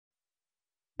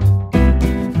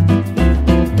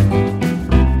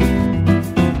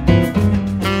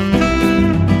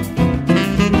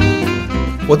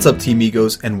What's up, Team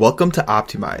Egos, and welcome to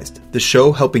Optimized, the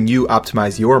show helping you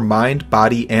optimize your mind,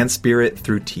 body, and spirit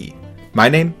through tea. My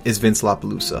name is Vince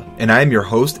LaPalooza, and I am your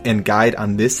host and guide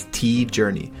on this tea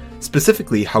journey.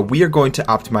 Specifically, how we are going to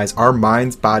optimize our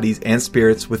minds, bodies, and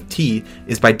spirits with tea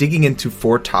is by digging into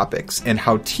 4 topics and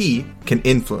how tea can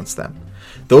influence them.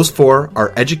 Those 4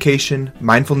 are education,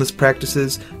 mindfulness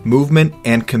practices, movement,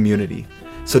 and community.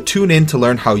 So tune in to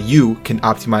learn how you can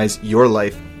optimize your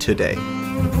life today.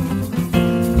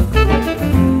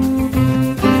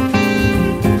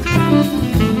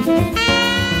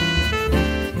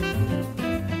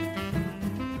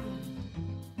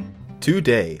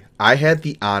 Today, I had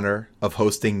the honor of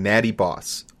hosting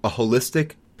Nattie, a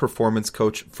holistic performance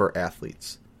coach for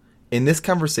athletes. In this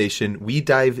conversation, we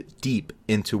dive deep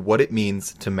into what it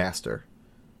means to master.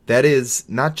 That is,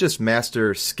 not just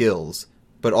master skills,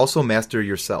 but also master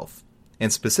yourself.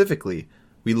 And specifically,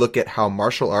 we look at how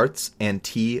martial arts and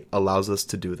tea allows us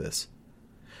to do this.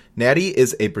 Nattie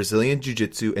is a Brazilian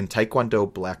Jiu-Jitsu and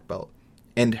Taekwondo black belt,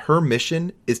 and her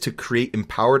mission is to create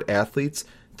empowered athletes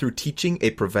through teaching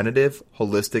a preventative,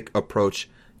 holistic approach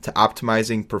to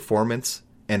optimizing performance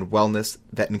and wellness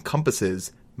that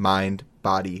encompasses mind,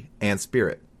 body, and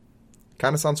spirit.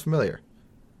 Kind of sounds familiar.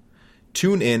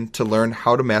 Tune in to learn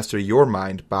how to master your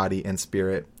mind, body, and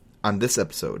spirit on this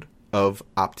episode of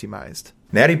Optimized.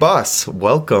 Nattie Boss,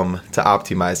 welcome to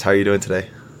Optimized. How are you doing today?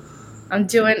 I'm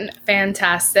doing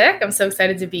fantastic. I'm so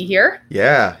excited to be here.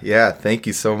 Yeah. Thank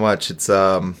you so much. It's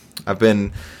I've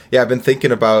been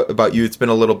thinking about you. It's been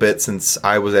a little bit since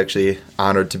I was actually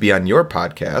honored to be on your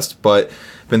podcast, but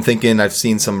I've been thinking I've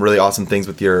seen some really awesome things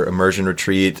with your immersion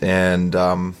retreat, and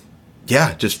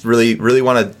just really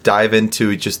want to dive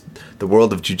into just the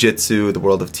world of jiu-jitsu, the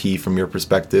world of tea from your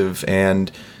perspective,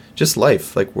 and just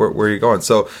life, like where you're going.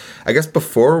 So I guess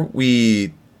before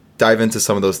we dive into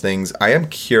some of those things, I am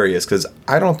curious because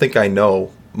I don't think I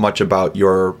know much about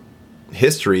your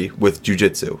history with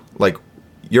jiu-jitsu. Like,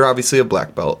 you're obviously a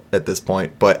black belt at this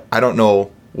point, but I don't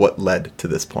know what led to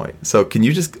this point. So can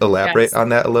you just elaborate on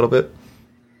that a little bit?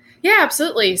 Yeah,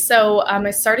 absolutely. So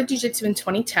I started jiu-jitsu in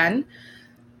 2010.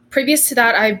 Previous to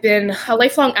that, I've been a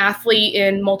lifelong athlete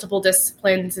in multiple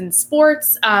disciplines in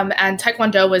sports, and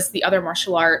Taekwondo was the other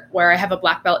martial art where I have a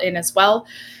black belt in as well.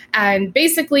 And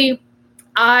basically,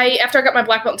 after I got my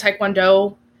black belt in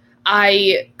Taekwondo,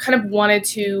 I kind of wanted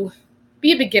to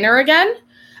be a beginner again,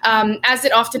 as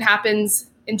it often happens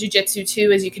in jiu-jitsu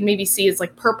too, as you can maybe see, is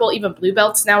like purple, even blue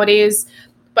belts nowadays.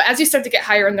 But as you start to get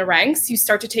higher in the ranks, you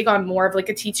start to take on more of like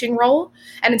a teaching role.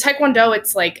 And in Taekwondo,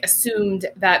 it's like assumed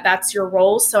that that's your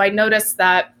role. So I noticed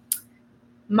that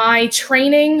my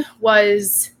training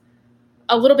was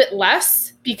a little bit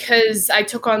less because I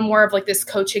took on more of like this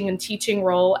coaching and teaching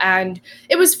role, and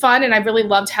it was fun. And I really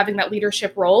loved having that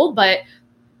leadership role, but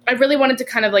I really wanted to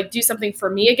kind of like do something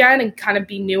for me again and kind of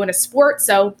be new in a sport.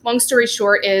 So long story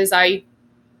short is I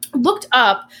looked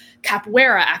up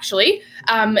capoeira actually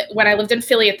when I lived in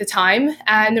Philly at the time,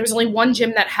 and there was only one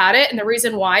gym that had it. And the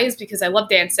reason why is because I love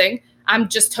dancing. I'm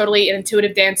just totally an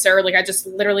intuitive dancer. Like, I just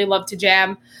literally love to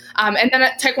jam. And then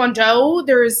at Taekwondo,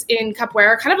 there's in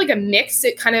capoeira kind of like a mix.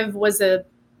 It kind of was in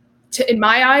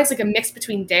my eyes, like a mix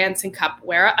between dance and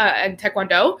capoeira and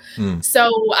Taekwondo.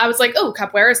 So I was like, oh,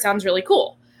 capoeira sounds really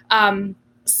cool.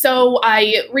 So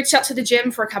I reached out to the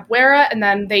gym for capoeira, and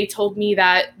then they told me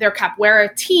that their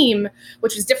capoeira team,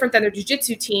 which was different than their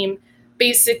jiu-jitsu team,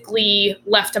 basically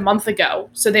left a month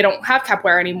ago. So they don't have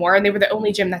capoeira anymore, and they were the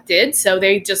only gym that did. So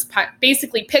they just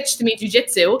basically pitched to me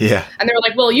jiu-jitsu. Yeah. And they were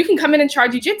like, well, you can come in and try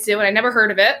jiu-jitsu. And I never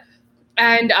heard of it.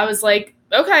 And I was like,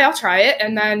 okay, I'll try it.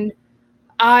 And then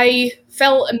I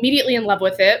fell immediately in love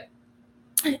with it.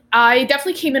 I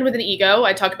definitely came in with an ego.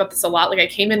 I talk about this a lot. Like, I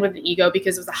came in with an ego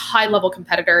because I was a high-level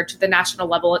competitor to the national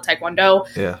level at Taekwondo.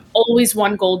 Yeah. Always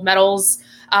won gold medals.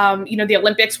 The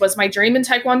Olympics was my dream in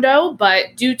Taekwondo,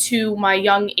 but due to my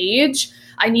young age,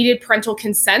 I needed parental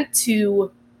consent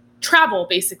to travel,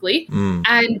 basically.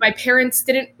 And my parents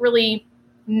didn't really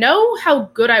know how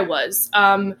good I was.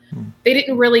 They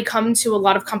didn't really come to a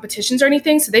lot of competitions or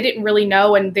anything, so they didn't really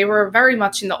know. And they were very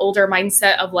much in the older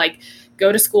mindset of like,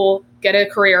 go to school, get a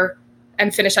career,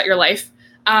 and finish out your life.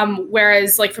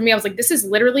 Whereas like for me, I was like, this is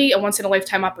literally a once in a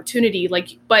lifetime opportunity.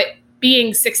 Like, but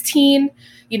being 16,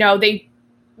 they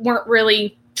weren't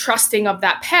really trusting of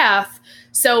that path.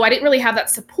 So I didn't really have that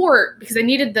support because I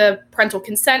needed the parental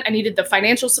consent. I needed the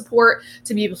financial support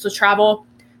to be able to travel.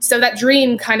 So that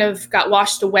dream kind of got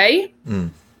washed away,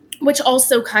 which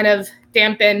also kind of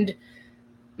dampened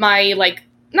my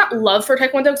not love for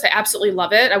Taekwondo, because I absolutely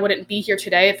love it. I wouldn't be here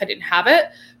today if I didn't have it.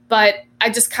 But I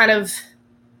just kind of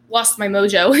lost my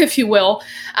mojo, if you will,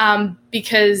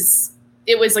 because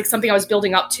it was like something I was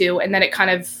building up to, and then it kind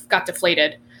of got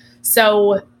deflated.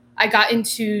 So I got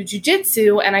into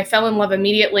jujitsu and I fell in love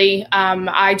immediately.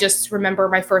 I just remember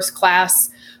my first class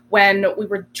when we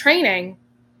were training,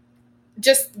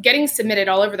 just getting submitted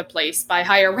all over the place by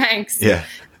higher ranks. Yeah.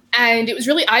 And it was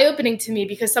really eye-opening to me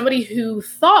because somebody who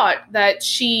thought that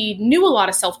she knew a lot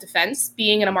of self-defense,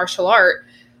 being in a martial art,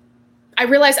 I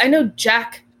realized I know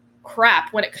jack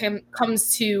crap when it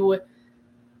comes to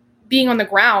being on the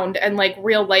ground and like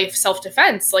real life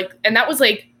self-defense. Like, and that was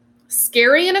like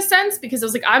scary in a sense because I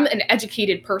was like, I'm an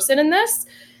educated person in this.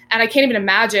 And I can't even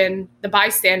imagine the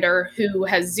bystander who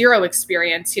has zero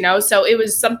experience, you know? So it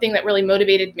was something that really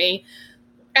motivated me.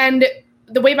 And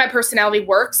the way my personality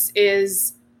works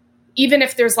is even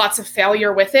if there's lots of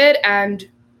failure with it and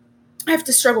I have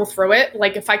to struggle through it,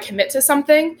 like if I commit to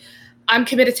something, I'm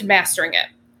committed to mastering it.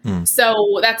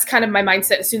 So that's kind of my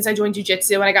mindset. As soon as I joined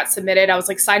jiu-jitsu and I got submitted, I was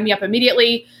like, sign me up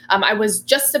immediately. I was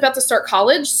just about to start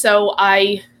college, so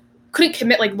I couldn't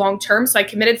commit like long term. So I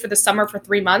committed for the summer for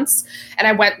 3 months. And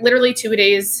I went literally 2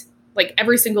 days, like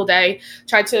every single day,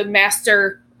 tried to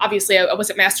master. Obviously, I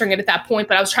wasn't mastering it at that point,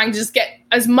 but I was trying to just get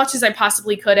as much as I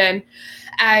possibly could in.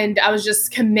 And I was just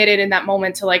committed in that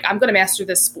moment to like, I'm going to master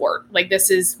this sport. Like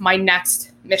this is my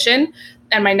next mission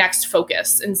and my next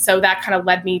focus. And so that kind of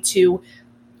led me to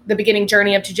the beginning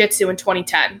journey of jiu-jitsu in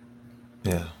 2010.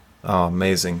 Yeah. Oh,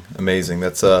 amazing.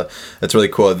 That's really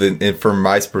cool. And from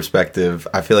my perspective,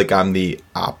 I feel like I'm the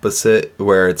opposite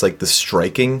where it's like the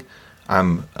striking.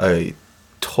 I'm a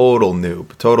total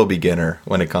noob, total beginner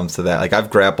when it comes to that. Like I've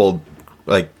grappled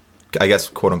like, I guess,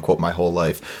 quote unquote, my whole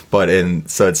life.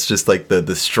 So it's just like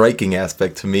the striking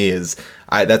aspect to me is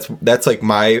that's like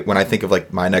when I think of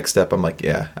like my next step, I'm like,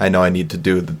 yeah, I know I need to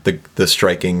do the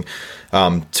striking,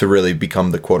 to really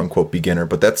become the quote unquote beginner.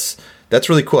 But that's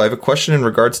really cool. I have a question in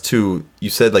regards to, you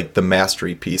said like the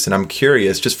mastery piece, and I'm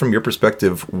curious, just from your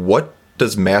perspective, what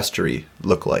does mastery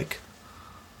look like?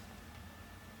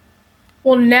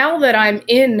 Well, now that I'm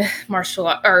in martial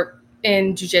art or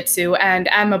in jiu-jitsu and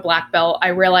I'm a black belt, I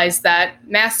realize that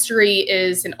mastery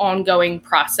is an ongoing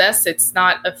process. It's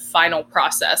not a final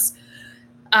process.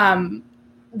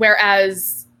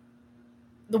 Whereas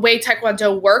the way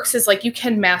Taekwondo works is like you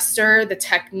can master the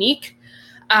technique.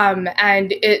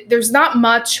 And there's not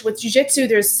much with jiu-jitsu.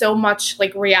 There's so much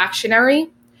like reactionary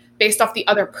based off the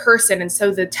other person. And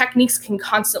so the techniques can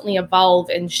constantly evolve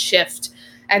and shift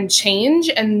and change.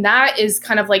 And that is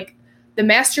kind of like the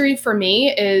mastery for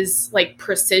me is like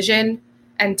precision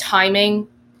and timing.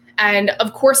 And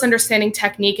of course, understanding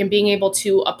technique and being able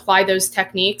to apply those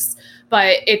techniques.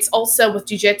 But it's also with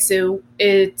jiu-jitsu,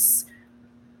 it's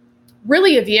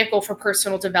really a vehicle for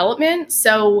personal development.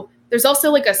 So there's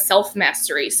also like a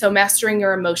self-mastery. So mastering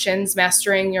your emotions,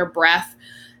 mastering your breath,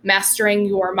 mastering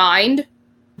your mind.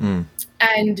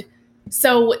 And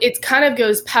so it kind of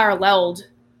goes paralleled.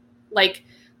 Like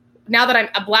now that I'm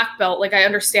a black belt, like I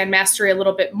understand mastery a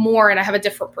little bit more and I have a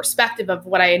different perspective of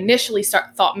what I initially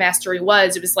thought mastery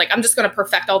was. It was like, I'm just going to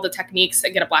perfect all the techniques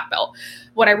and get a black belt.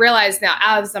 What I realize now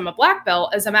as I'm a black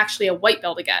belt is I'm actually a white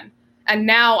belt again. And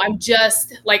now I'm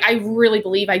just like, I really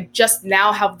believe I just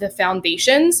now have the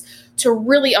foundations to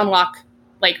really unlock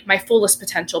like my fullest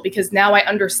potential, because now I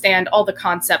understand all the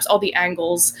concepts, all the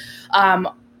angles,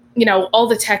 all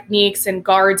the techniques and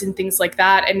guards and things like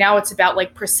that. And now it's about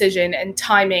like precision and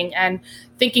timing and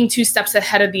thinking 2 steps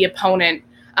ahead of the opponent.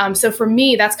 So for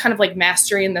me, that's kind of like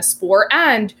mastery in the sport.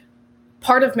 And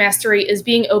part of mastery is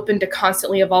being open to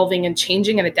constantly evolving and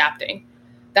changing and adapting.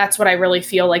 That's what I really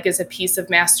feel like is a piece of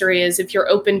mastery, is if you're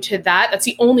open to that, that's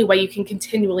the only way you can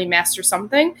continually master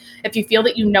something. If you feel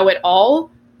that you know it all,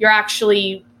 you're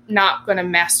actually not going to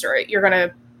master it. You're going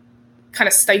to kind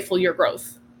of stifle your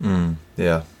growth.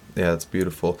 Yeah, that's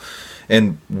beautiful.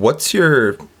 And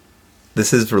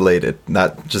this is related,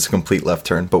 not just a complete left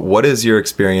turn, but what is your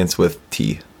experience with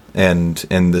tea and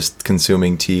this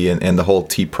consuming tea and the whole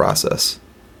tea process?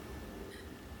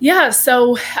 Yeah,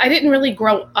 so I didn't really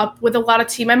grow up with a lot of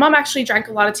tea. My mom actually drank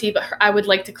a lot of tea, but I would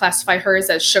like to classify hers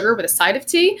as sugar with a side of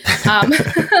tea.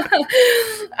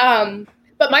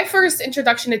 But my first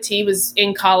introduction to tea was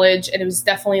in college, and it was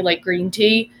definitely like green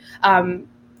tea.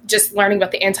 Just learning about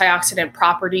the antioxidant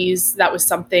properties, that was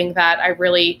something that I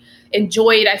really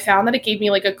enjoyed. I found that it gave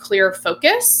me like a clear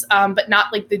focus, but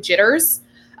not like the jitters.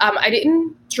 I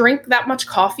didn't drink that much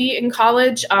coffee in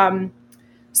college.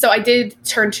 So I did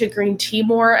turn to green tea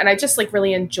more, and I just like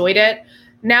really enjoyed it.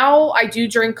 Now I do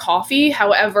drink coffee.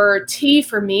 However, tea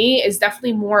for me is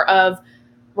definitely more of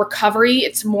recovery.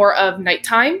 It's more of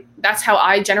nighttime. That's how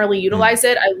I generally utilize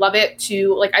it. I love it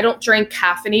to like, I don't drink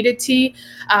caffeinated tea.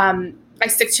 I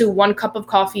stick to 1 cup of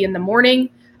coffee in the morning.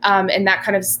 And that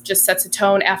kind of just sets a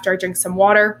tone after I drink some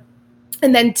water.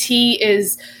 And then tea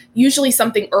is usually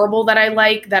something herbal that I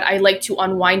like to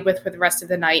unwind with for the rest of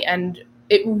the night. And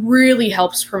it really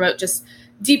helps promote just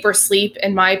deeper sleep,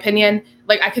 in my opinion.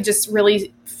 Like I could just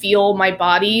really feel my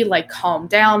body like calm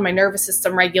down, my nervous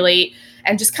system regulate,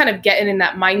 and just kind of getting in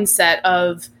that mindset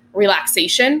of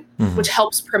relaxation, which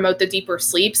helps promote the deeper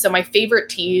sleep. So my favorite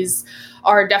teas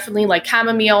are definitely like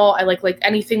chamomile. I like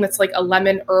anything that's like a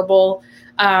lemon herbal.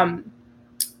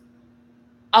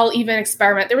 I'll even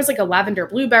experiment. There was like a lavender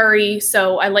blueberry.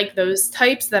 So I like those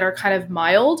types that are kind of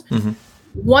mild.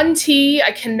 One tea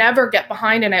I can never get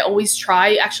behind, and I always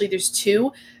try. Actually, there's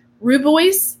two.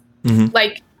 Rhubarb.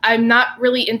 Like I'm not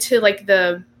really into like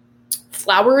the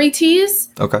flowery teas.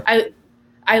 Okay.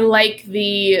 I like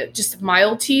the just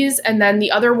mild teas. And then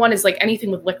the other one is like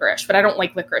anything with licorice, but I don't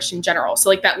like licorice in general. So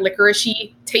like that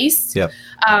licoricey taste. Yep.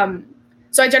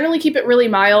 So I generally keep it really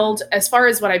mild. As far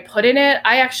as what I put in it,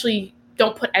 I actually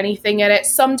don't put anything in it.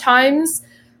 Sometimes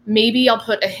maybe I'll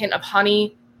put a hint of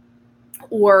honey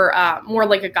or more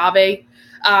like agave.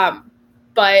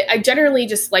 But I generally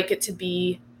just like it to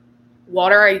be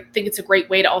water. I think it's a great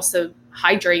way to also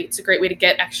hydrate. It's a great way to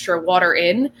get extra water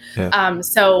in. Yeah.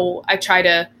 So I try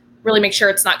to really make sure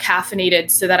it's not caffeinated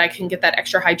so that I can get that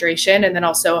extra hydration, and then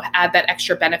also add that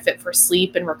extra benefit for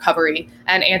sleep and recovery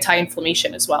and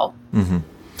anti-inflammation as well.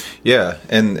 Yeah.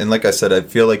 And like I said, I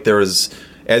feel like there was,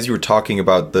 as you were talking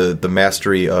about the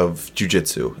mastery of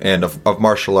jiu-jitsu and of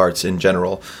martial arts in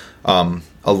general,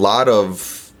 a lot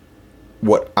of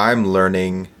what I'm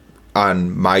learning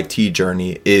on my tea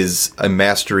journey is a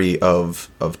mastery of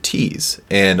teas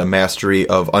and a mastery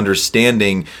of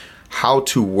understanding how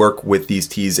to work with these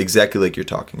teas exactly like you're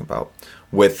talking about.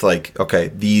 With like, okay,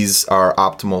 these are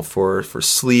optimal for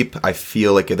sleep. I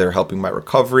feel like they're helping my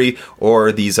recovery,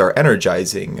 or these are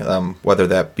energizing, whether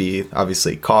that be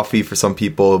obviously coffee for some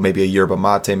people, maybe a yerba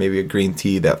mate, maybe a green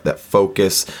tea, that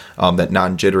focus, that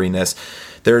non-jitteriness.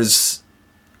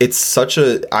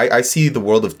 I see the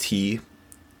world of tea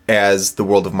as the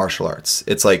world of martial arts.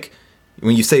 It's like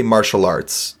when you say martial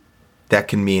arts, that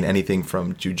can mean anything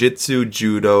from jiu-jitsu,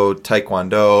 judo,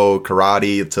 taekwondo,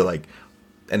 karate to like,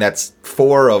 and that's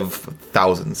 4 of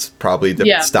thousands probably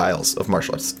different styles of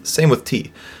martial arts. Same with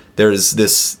tea. There's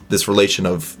this relation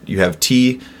of, you have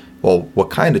tea. Well, what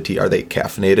kind of tea? Are they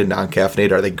caffeinated,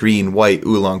 non-caffeinated? Are they green, white,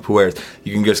 oolong, pu'er?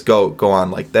 You can just go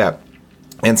on like that.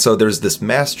 And so there's this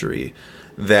mastery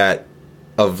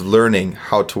of learning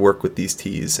how to work with these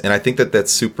teas. And I think that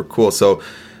that's super cool. So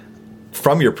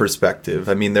from your perspective,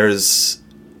 I mean,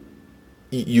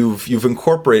 you've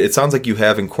incorporated, it sounds like you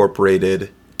have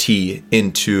incorporated tea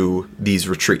into these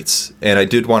retreats. And I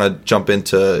did want to jump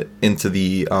into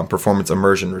the performance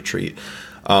immersion retreat.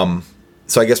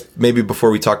 So I guess maybe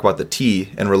before we talk about the tea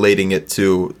and relating it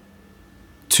to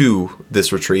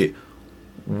this retreat,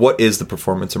 what is the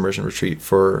performance immersion retreat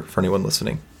for anyone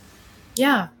listening?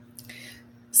 Yeah.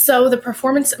 So the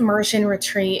Performance Immersion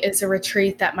Retreat is a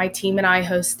retreat that my team and I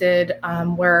hosted.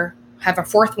 We're have our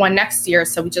 4th one next year,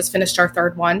 so we just finished our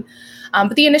 3rd one.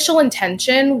 But the initial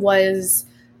intention was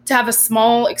to have a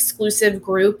small exclusive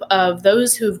group of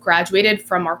those who've graduated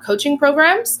from our coaching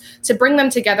programs, to bring them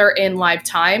together in live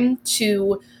time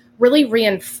to really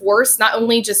reinforce, not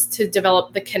only just to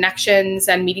develop the connections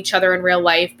and meet each other in real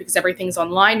life, because everything's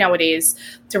online nowadays,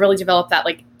 to really develop that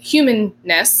like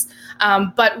humanness,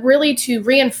 but really to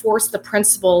reinforce the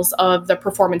principles of the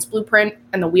performance blueprint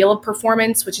and the wheel of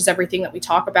performance, which is everything that we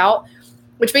talk about,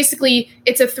 which basically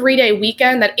it's a 3-day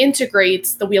weekend that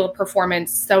integrates the wheel of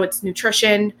performance. So it's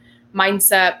nutrition,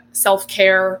 mindset,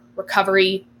 self-care,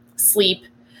 recovery, sleep,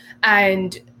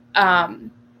 and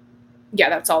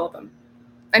that's all of them.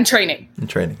 And training.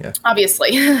 Yeah.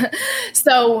 Obviously.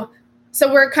 So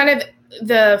we're kind of,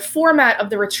 the format of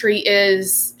the retreat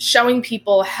is showing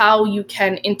people how you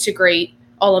can integrate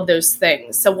all of those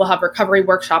things. So we'll have recovery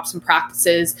workshops and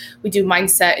practices. We do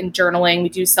mindset and journaling. We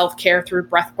do self-care through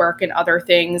breath work and other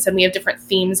things. And we have different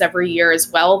themes every year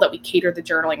as well that we cater the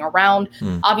journaling around.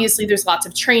 Obviously, there's lots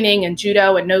of training and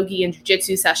judo and nogi and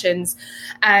jiu-jitsu sessions.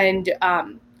 And,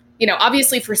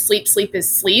 obviously for sleep is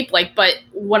sleep. But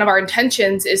one of our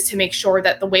intentions is to make sure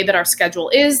that the way that our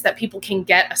schedule is, that people can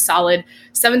get a solid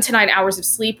 7 to 9 hours of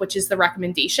sleep, which is the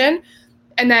recommendation.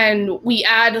 And then we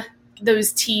add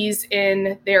those teas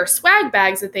in their swag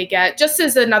bags that they get, just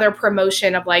as another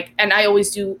promotion of and I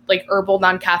always do herbal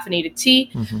non-caffeinated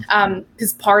tea,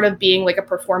 because part of being a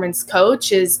performance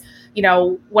coach is,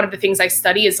 one of the things I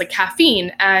study is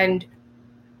caffeine, and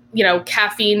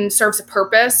caffeine serves a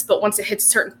purpose, but once it hits a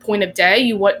certain point of day,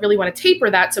 you really want to taper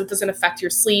that so it doesn't affect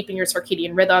your sleep and your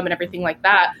circadian rhythm and everything like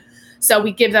that. So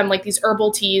we give them like these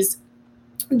herbal teas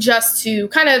just to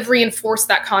kind of reinforce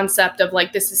that concept of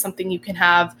like, this is something you can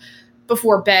have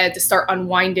before bed to start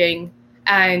unwinding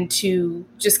and to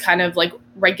just kind of like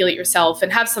regulate yourself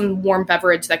and have some warm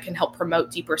beverage that can help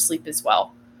promote deeper sleep as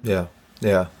well. Yeah.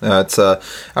 Yeah. It's, I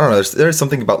don't know. There's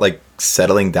something about like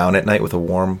settling down at night with a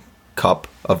warm cup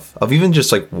of even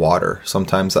just like water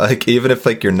sometimes, like even if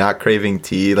like you're not craving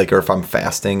tea, like, or if I'm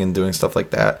fasting and doing stuff like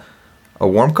that, a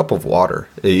warm cup of water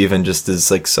even just is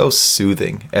like so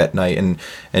soothing at night and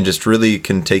just really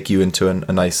can take you into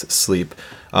a nice sleep.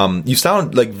 You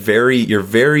sound like you're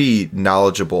very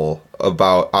knowledgeable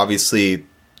about obviously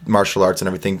martial arts and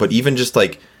everything, but even just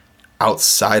like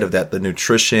outside of that, the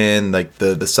nutrition, like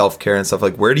the self-care and stuff,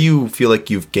 like where do you feel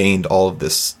like you've gained all of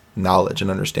this knowledge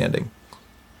and understanding?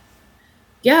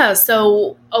 Yeah,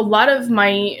 so a lot of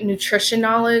my nutrition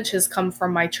knowledge has come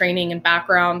from my training and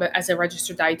background as a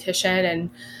registered dietitian, and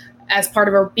as part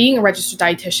of being a registered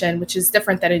dietitian, which is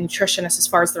different than a nutritionist as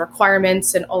far as the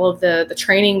requirements and all of the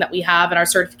training that we have and our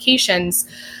certifications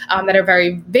that are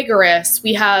very vigorous.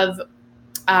 We have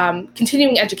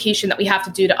continuing education that we have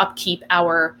to do to upkeep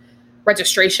our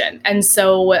registration. And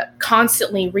so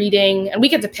constantly reading, and we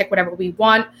get to pick whatever we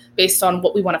want based on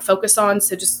what we want to focus on.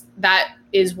 So just that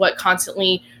is what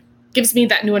constantly gives me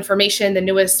that new information, the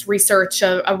newest research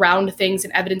around things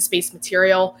and evidence-based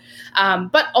material.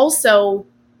 But also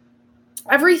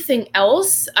everything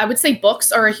else, I would say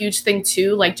books are a huge thing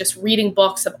too, like just reading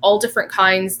books of all different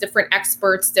kinds, different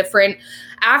experts, different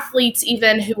athletes,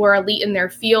 even who are elite in their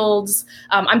fields.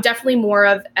 I'm definitely more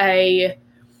of a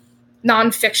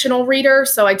non-fictional reader.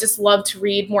 So I just love to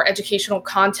read more educational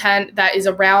content that is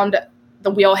around the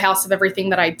wheelhouse of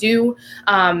everything that I do.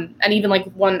 And even like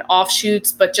one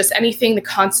offshoots, but just anything to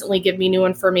constantly give me new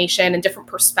information and different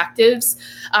perspectives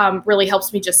really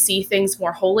helps me just see things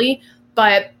more wholly.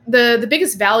 But the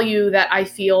biggest value that I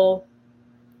feel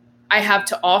I have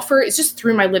to offer is just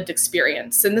through my lived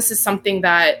experience. And this is something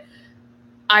that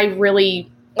I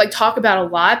really like talk about a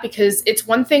lot, because it's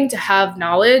one thing to have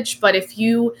knowledge, but if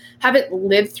you haven't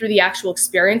lived through the actual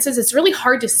experiences, it's really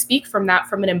hard to speak from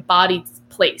an embodied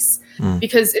place,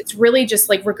 because it's really just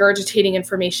like regurgitating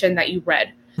information that you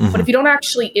read. Mm-hmm. But if you don't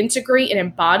actually integrate and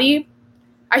embody,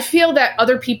 I feel that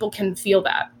other people can feel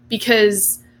that,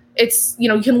 because it's,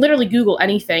 you can literally Google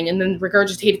anything and then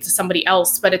regurgitate it to somebody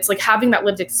else, but it's like having that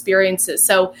lived experiences.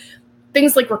 So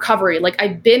things like recovery, like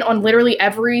I've been on literally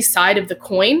every side of the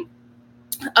coin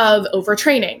of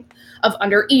overtraining, of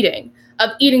undereating, of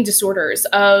eating disorders,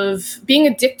 of being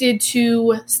addicted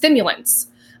to stimulants.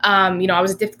 I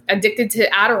was addicted to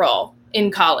Adderall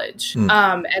in college.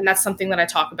 And that's something that I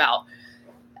talk about.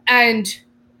 And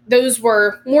those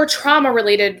were more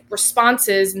trauma-related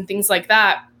responses and things like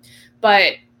that.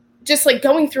 But just like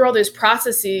going through all those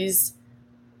processes,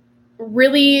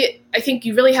 really, I think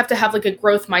you really have to have like a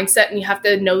growth mindset, and you have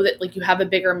to know that like you have a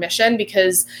bigger mission,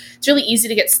 because it's really easy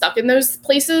to get stuck in those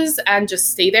places and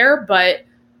just stay there. But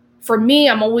for me,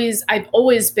 I've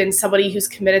always been somebody who's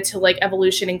committed to like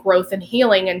evolution and growth and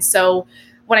healing. And so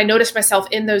when I noticed myself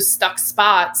in those stuck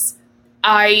spots,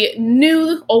 I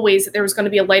knew always that there was going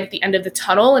to be a light at the end of the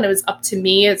tunnel, and it was up to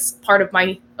me as part of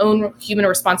my own human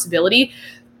responsibility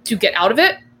to get out of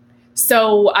it.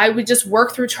 So I would just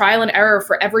work through trial and error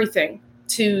for everything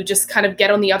to just kind of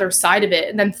get on the other side of it.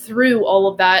 And then through all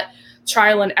of that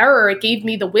trial and error, it gave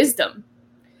me the wisdom.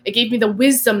 It gave me the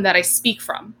wisdom that I speak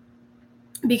from,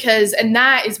 and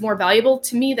that is more valuable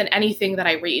to me than anything that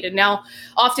I read. And now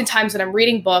oftentimes when I'm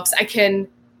reading books, I can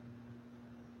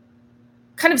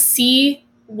kind of see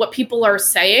what people are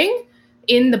saying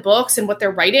in the books and what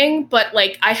they're writing. But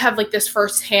like, I have like this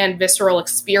firsthand visceral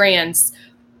experience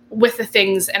with the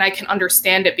things, and I can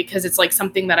understand it because it's like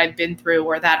something that I've been through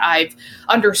or that I've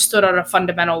understood on a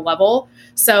fundamental level.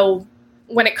 So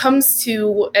when it comes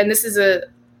to, and this is a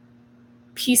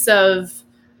piece of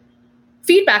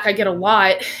feedback I get a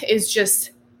lot, is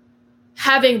just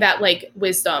having that like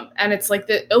wisdom. And it's like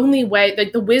the only way,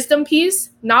 like the wisdom piece,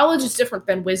 knowledge is different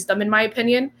than wisdom in my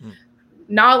opinion.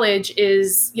 Knowledge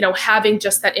is, having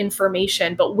just that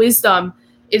information, but wisdom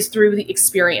is through the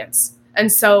experience. And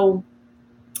so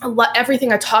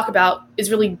everything I talk about is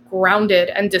really grounded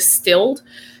and distilled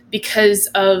because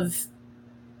of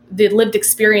the lived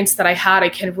experience that I had. I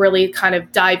can really kind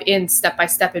of dive in step by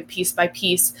step and piece by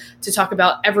piece to talk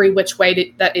about every which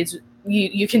way that is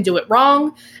you can do it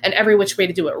wrong and every which way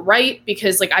to do it right,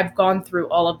 because like I've gone through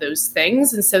all of those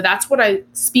things. And so that's what I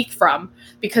speak from,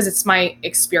 because it's my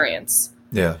experience.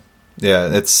 Yeah.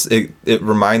 Yeah. It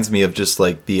reminds me of just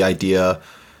like the idea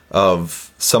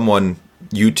of someone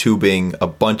YouTubing a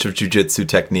bunch of jujitsu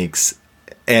techniques,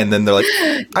 and then they're like,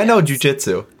 I know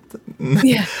jujitsu.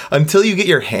 Yeah. Until you get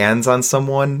your hands on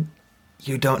someone,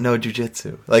 you don't know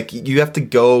jujitsu. Like, you have to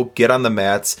go get on the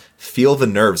mats, feel the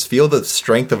nerves, feel the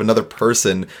strength of another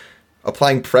person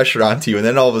applying pressure onto you, and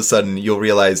then all of a sudden you'll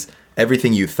realize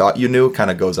everything you thought you knew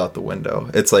kind of goes out the window.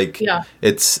 It's like,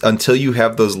 it's until you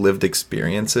have those lived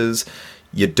experiences,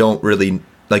 you don't really,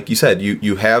 like you said,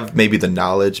 you have maybe the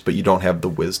knowledge, but you don't have the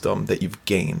wisdom that you've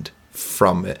gained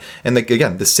from it. And like,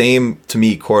 again, the same to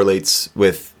me correlates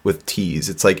with teas.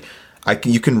 It's like,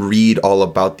 you can read all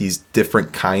about these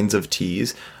different kinds of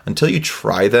teas until you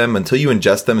try them, until you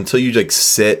ingest them, until you like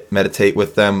sit, meditate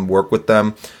with them, work with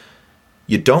them.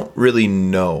 You don't really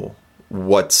know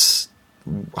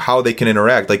how they can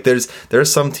interact. Like there are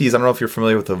some teas. I don't know if you're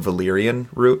familiar with the valerian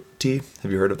root tea.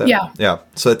 Have you heard of that? Yeah.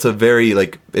 So it's a very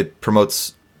it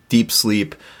promotes deep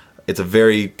sleep. It's a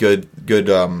very good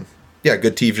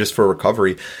tea just for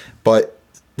recovery. But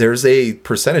there's a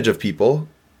percentage of people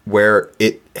where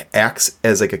it acts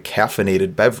as like a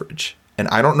caffeinated beverage. And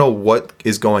I don't know what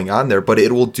is going on there, but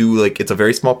it will do it's a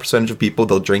very small percentage of people,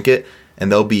 they'll drink it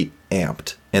and they'll be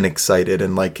amped and excited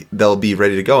and they'll be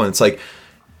ready to go. And it's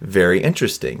very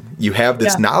interesting. You have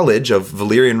this knowledge of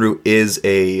valerian root is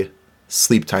a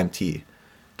sleep time tea.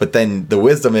 But then the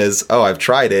wisdom is, I've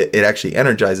tried it. It actually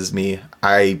energizes me.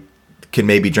 I can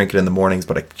maybe drink it in the mornings,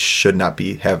 but I should not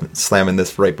be slamming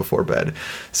this right before bed.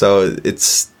 So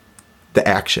it's the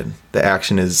action. The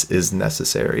action is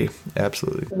necessary.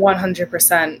 Absolutely.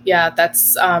 100%. Yeah,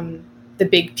 that's the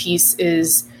big piece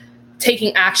is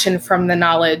taking action from the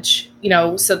knowledge,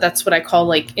 so that's what I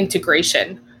call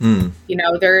integration.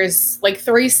 There's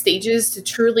 3 stages to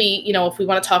truly, if we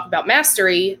want to talk about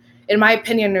mastery, in my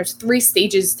opinion, there's 3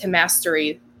 stages to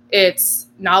mastery. It's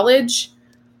knowledge,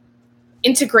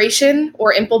 integration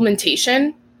or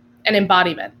implementation, and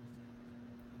embodiment.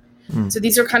 So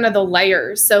these are kind of the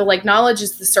layers. So knowledge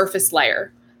is the surface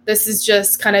layer. This is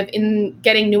just kind of in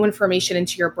getting new information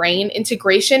into your brain.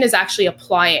 Integration is actually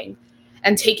applying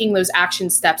and taking those action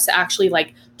steps to actually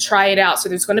try it out. So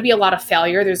there's going to be a lot of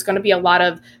failure. There's going to be a lot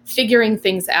of figuring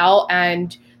things out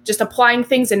and just applying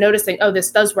things and noticing,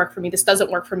 this does work for me. This doesn't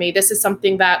work for me. This is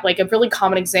something that a really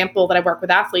common example that I work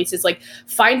with athletes is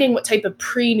finding what type of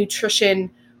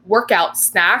pre-nutrition workout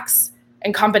snacks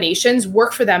and combinations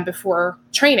work for them before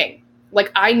training.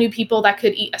 I knew people that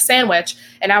could eat a sandwich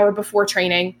an hour before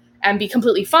training and be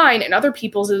completely fine, and other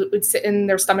people would sit in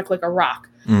their stomach like a rock.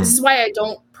 This is why I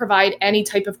don't provide any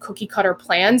type of cookie cutter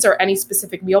plans or any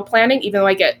specific meal planning, even though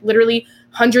I get literally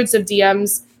hundreds of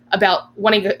DMs about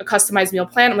wanting a customized meal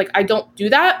plan. I'm I don't do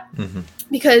that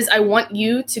because I want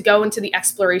you to go into the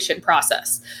exploration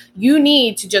process. You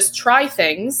need to just try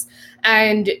things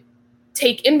and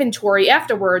take inventory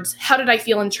afterwards. How did I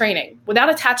feel in training? Without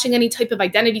attaching any type of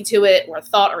identity to it or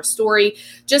thought or story,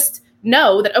 just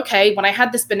know that, okay, when I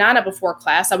had this banana before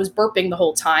class, I was burping the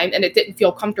whole time and it didn't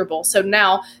feel comfortable. So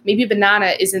now maybe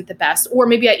banana isn't the best, or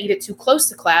maybe I eat it too close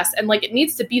to class. And it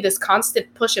needs to be this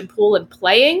constant push and pull and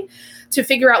playing to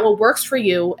figure out what works for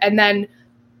you. And then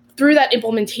through that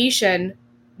implementation,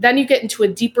 then you get into a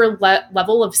deeper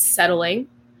level of settling.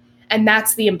 And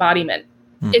that's the embodiment.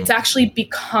 It's actually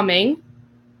becoming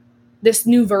this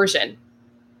new version.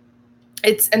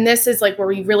 And this is where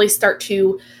we really start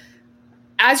to,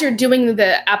 as you're doing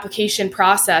the application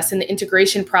process and the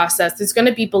integration process, there's going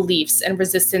to be beliefs and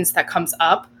resistance that comes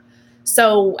up.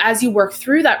 So as you work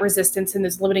through that resistance and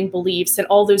those limiting beliefs and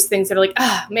all those things that are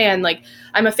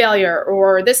I'm a failure,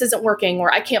 or this isn't working,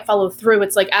 or I can't follow through.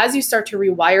 It's as you start to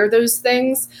rewire those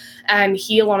things and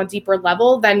heal on a deeper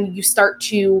level, then you start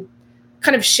to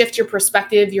kind of shift your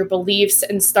perspective, your beliefs,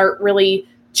 and start really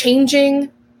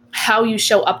changing how you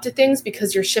show up to things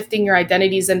because you're shifting your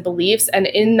identities and beliefs. And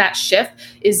in that shift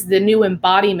is the new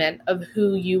embodiment of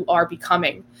who you are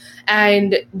becoming.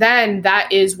 And then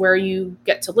that is where you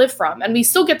get to live from. And we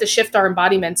still get to shift our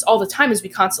embodiments all the time as we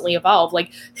constantly evolve.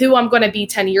 Who I'm going to be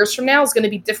 10 years from now is going to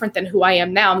be different than who I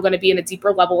am now. I'm going to be in a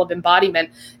deeper level of embodiment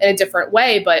in a different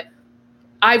way. But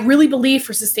I really believe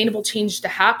for sustainable change to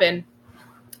happen,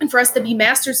 and for us to be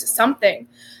masters at something,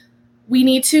 we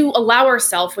need to allow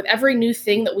ourselves with every new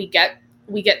thing that we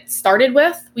get started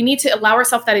with, we need to allow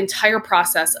ourselves that entire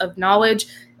process of knowledge,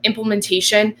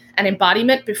 implementation, and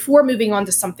embodiment before moving on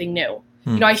to something new.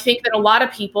 I think that a lot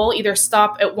of people either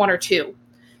stop at 1 or 2.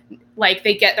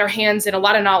 They get their hands in a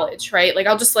lot of knowledge, right?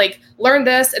 I'll just learn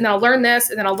this and then I'll learn this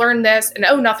and then I'll learn this and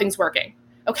nothing's working.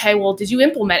 Okay, well, did you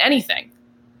implement anything?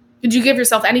 Did you give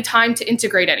yourself any time to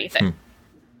integrate anything?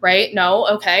 Right? No.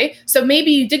 Okay. So maybe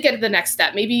you did get to the next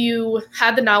step. Maybe you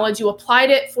had the knowledge, you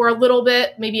applied it for a little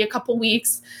bit, maybe a couple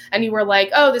weeks, and you were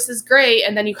this is great.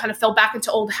 And then you kind of fell back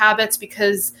into old habits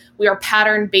because we are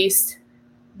pattern-based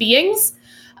beings.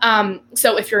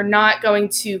 So if you're not going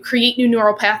to create new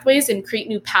neural pathways and create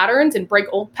new patterns and break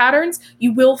old patterns,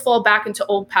 you will fall back into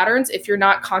old patterns if you're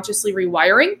not consciously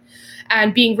rewiring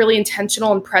and being really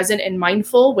intentional and present and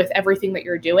mindful with everything that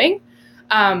you're doing.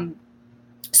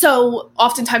 So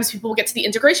oftentimes people will get to the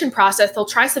integration process, they'll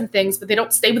try some things, but they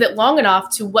don't stay with it long enough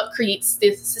to what creates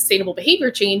this sustainable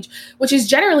behavior change, which is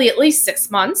generally at least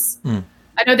 6 months.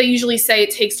 I know they usually say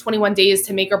it takes 21 days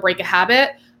to make or break a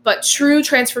habit, but true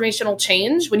transformational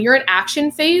change, when you're in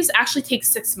action phase, actually takes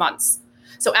 6 months.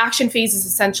 So action phase is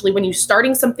essentially when you're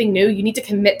starting something new, you need to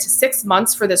commit to 6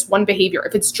 months for this one behavior.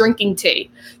 If it's drinking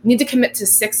tea, you need to commit to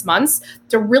 6 months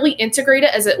to really integrate it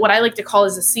as what I like to call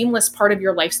as a seamless part of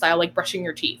your lifestyle, like brushing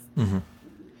your teeth.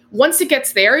 Once it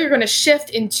gets there, you're going to shift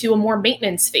into a more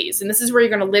maintenance phase. And this is where you're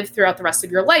going to live throughout the rest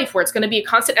of your life, where it's going to be a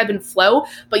constant ebb and flow,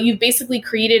 but you've basically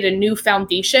created a new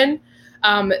foundation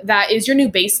that is your new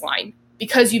baseline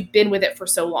because you've been with it for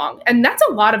so long. And that's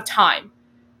a lot of time.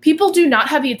 People do not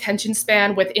have the attention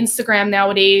span with Instagram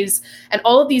nowadays and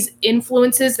all of these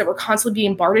influences that we're constantly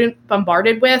being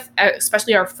bombarded with,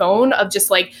 especially our phone, of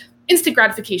just like instant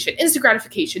gratification,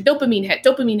 dopamine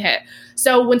hit.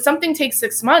 So when something takes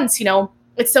 6 months,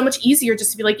 it's so much easier just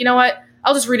to be like, you know what,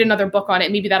 I'll just read another book on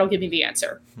it. Maybe that'll give me the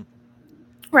answer.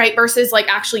 Right. Versus like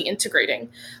actually integrating.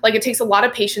 Like it takes a lot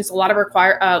of patience, a lot of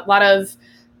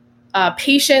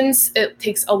patience. It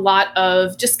takes a lot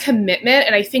of just commitment.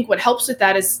 And I think what helps with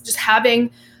that is just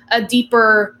having a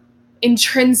deeper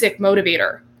intrinsic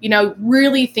motivator,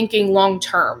 really thinking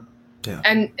long-term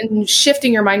and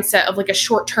shifting your mindset of like a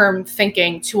short-term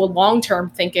thinking to a long-term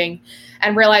thinking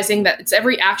and realizing that it's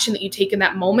every action that you take in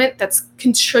that moment that's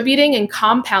contributing and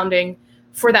compounding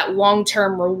for that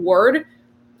long-term reward.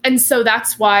 And so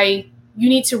that's why you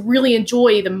need to really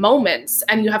enjoy the moments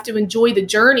and you have to enjoy the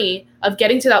journey of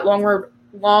getting to that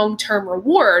long-term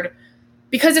reward,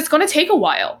 because it's going to take a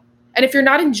while. And if you're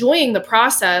not enjoying the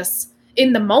process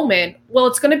in the moment, well,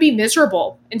 it's going to be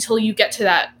miserable until you get to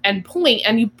that end point.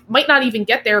 And you might not even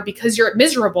get there because you're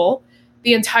miserable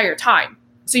the entire time.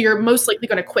 So you're most likely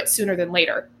going to quit sooner than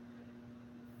later.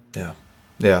 Yeah.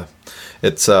 Yeah.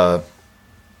 It's, it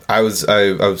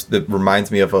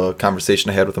reminds me of a conversation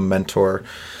I had with a mentor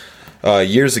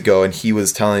years ago, and he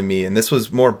was telling me, and this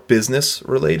was more business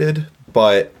related,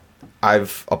 but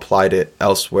I've applied it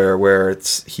elsewhere where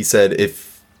he said,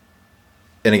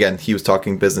 and again, he was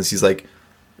talking business. He's like,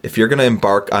 if you're going to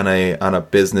embark on a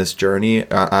business journey,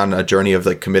 on a journey of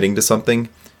like committing to something,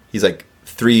 he's like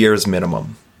 3 years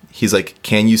minimum. He's like,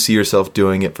 can you see yourself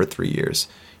doing it for 3 years?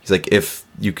 He's like, if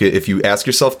you ask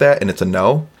yourself that and it's a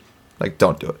no, like,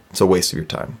 don't do it. It's a waste of your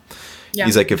time. Yeah.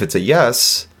 He's like, if it's a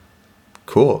yes,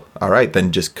 cool. All right.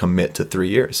 Then just commit to 3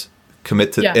 years.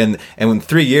 Commit to, and when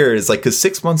 3 years, like, cause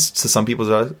 6 months to some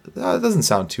people, it doesn't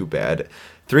sound too bad.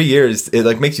 3 years, it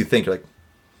like makes you think, you're like,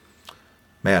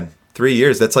 man, 3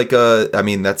 years, that's like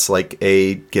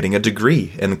getting a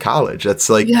degree in college. That's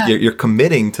like, you're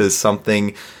committing to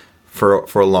something for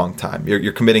a long time.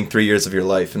 You're committing 3 years of your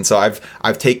life. And so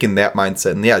I've taken that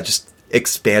mindset and just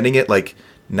expanding it. Like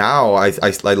now I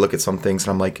look at some things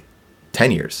and I'm like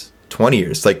 10 years, 20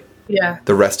 years, like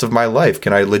the rest of my life.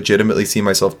 Can I legitimately see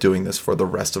myself doing this for the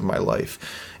rest of my life?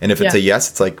 And if it's a yes,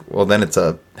 it's like, well, then it's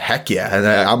a heck yeah. And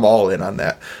I'm all in on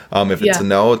that. If it's a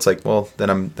no, it's like, well, then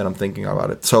I'm thinking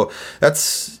about it. So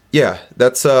that's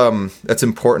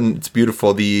important. It's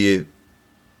beautiful. The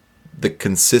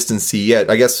consistency. Yeah.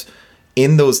 I guess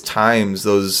in those times,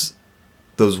 those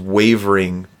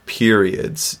wavering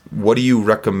periods, what do you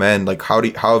recommend? Like, how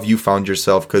have you found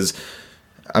yourself? 'Cause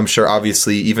I'm sure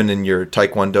obviously even in your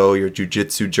Taekwondo, your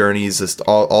jiu-jitsu journeys, just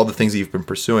all the things that you've been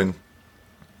pursuing,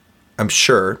 I'm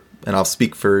sure, and I'll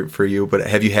speak for you, but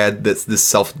have you had this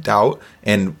self-doubt?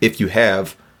 And if you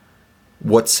have,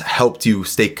 what's helped you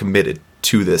stay committed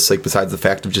to this? Like, besides the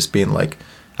fact of just being like,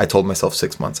 I told myself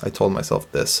 6 months, I told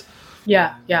myself this.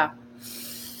 Yeah,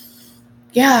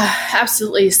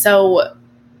 absolutely. So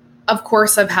of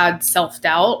course I've had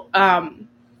self-doubt.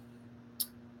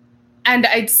 And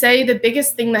I'd say the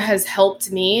biggest thing that has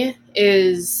helped me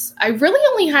is I really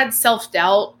only had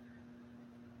self-doubt,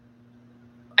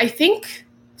 I think,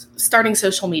 starting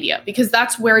social media, because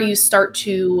that's where you start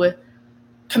to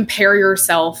compare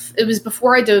yourself. It was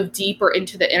before I dove deeper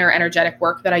into the inner energetic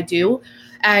work that I do.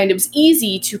 And it was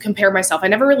easy to compare myself. I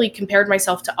never really compared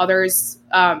myself to others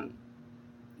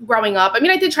growing up. I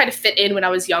mean, I did try to fit in when I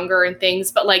was younger and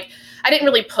things, but like, I didn't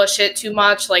really push it too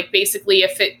much. Like, basically,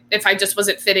 if I just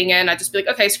wasn't fitting in, I'd just be like,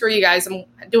 okay, screw you guys, I'm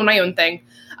doing my own thing.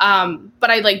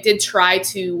 But I like did try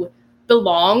to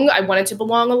belong. I wanted to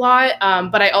belong a lot,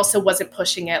 but I also wasn't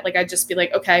pushing it. Like, I'd just be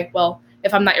like, okay, well,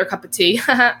 if I'm not your cup of tea,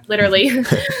 literally,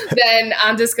 then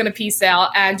I'm just going to peace out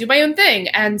and do my own thing.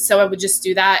 And so I would just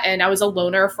do that. And I was a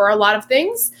loner for a lot of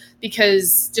things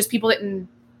because just people didn't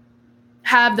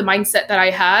have the mindset that I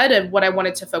had and what I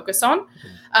wanted to focus on.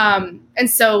 And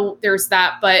so there's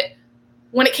that. But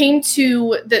when it came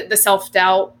to the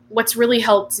self-doubt, what's really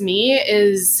helped me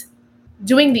is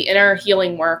doing the inner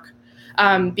healing work,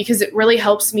 because it really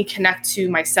helps me connect to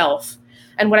myself.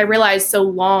 And what I realized so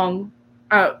long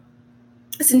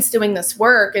since doing this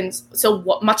work and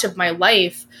so much of my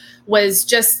life was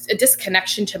just a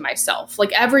disconnection to myself.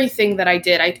 Like everything that I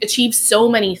did, I achieved so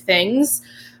many things,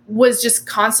 was just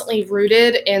constantly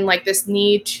rooted in like this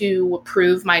need to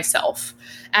prove myself.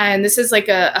 And this is like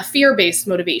a fear-based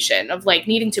motivation of like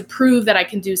needing to prove that I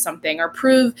can do something or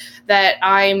prove that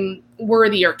I'm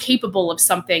worthy or capable of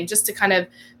something, just to kind of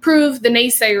prove the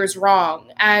naysayers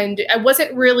wrong. And I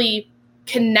wasn't really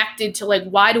connected to like,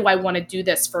 why do I want to do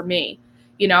this for me?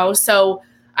 You know, so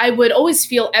I would always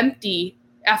feel empty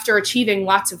after achieving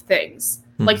lots of things,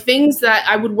 like things that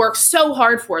I would work so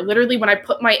hard for. Literally, when I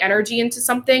put my energy into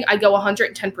something, I go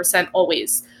 110%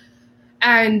 always.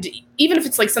 And even if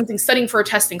it's like something studying for a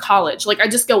test in college, like I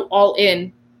just go all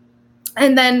in.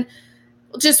 And then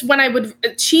just when I would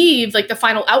achieve like the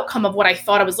final outcome of what I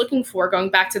thought I was looking for, going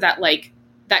back to that, like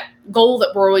that goal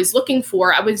that we're always looking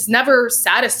for, I was never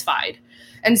satisfied.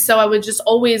 And so I would just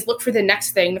always look for the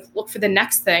next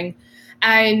thing.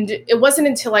 And it wasn't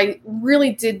until I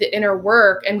really did the inner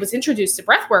work and was introduced to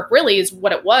breath work, really is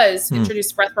what it was,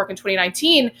 introduced to breath work in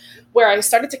 2019, where I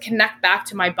started to connect back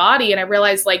to my body. And I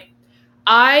realized like,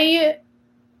 I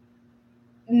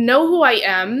know who I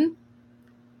am,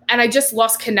 and I just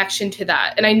lost connection to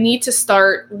that. And I need to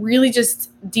start really just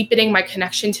deepening my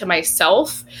connection to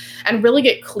myself and really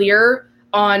get clear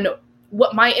on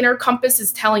what my inner compass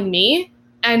is telling me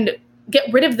and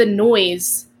get rid of the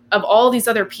noise of all these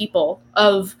other people,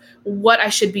 of what I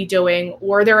should be doing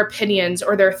or their opinions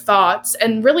or their thoughts.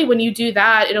 And really, when you do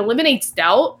that, it eliminates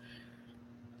doubt,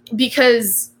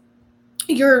 because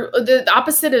the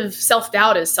opposite of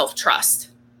self-doubt is self-trust.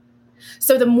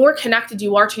 So the more connected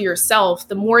you are to yourself,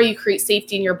 the more you create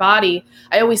safety in your body.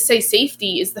 I always say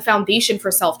safety is the foundation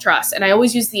for self-trust. And I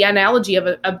always use the analogy of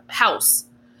a house.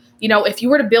 You know, if you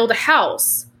were to build a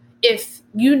house, if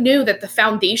you knew that the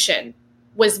foundation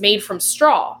was made from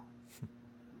straw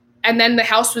and then the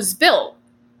house was built,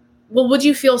 well, would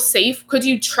you feel safe? Could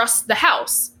you trust the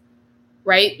house,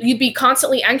 right? You'd be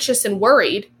constantly anxious and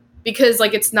worried because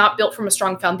like it's not built from a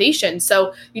strong foundation.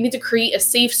 So you need to create a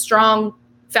safe, strong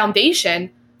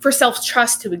foundation for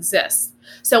self-trust to exist.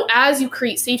 So as you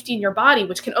create safety in your body,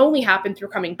 which can only happen through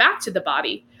coming back to the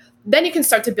body, then you can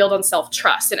start to build on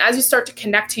self-trust. And as you start to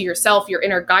connect to yourself, your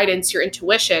inner guidance, your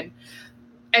intuition,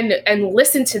 and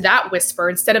listen to that whisper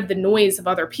instead of the noise of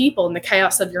other people and the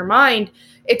chaos of your mind,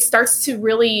 it starts to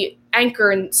really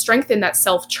anchor and strengthen that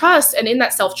self-trust. And in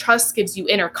that self-trust gives you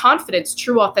inner confidence,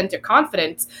 true, authentic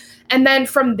confidence. And then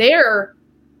from there,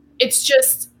 it's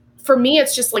just, for me,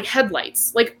 it's just like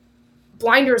headlights, like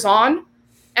blinders on,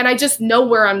 and I just know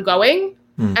where I'm going.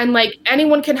 And like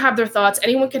anyone can have their thoughts,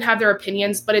 anyone can have their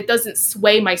opinions, but it doesn't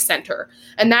sway my center.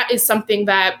 And that is something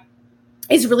that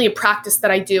is really a practice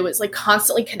that I do, is like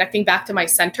constantly connecting back to my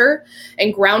center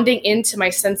and grounding into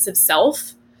my sense of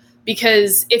self.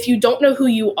 Because if you don't know who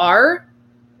you are,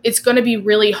 it's going to be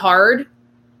really hard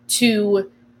to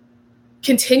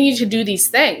continue to do these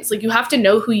things. Like you have to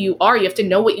know who you are. You have to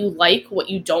know what you like, what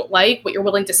you don't like, what you're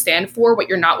willing to stand for, what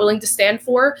you're not willing to stand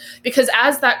for. Because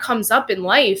as that comes up in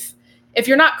life, if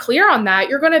you're not clear on that,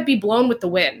 you're going to be blown with the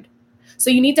wind. So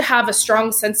you need to have a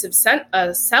strong sense of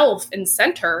self and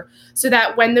center so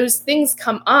that when those things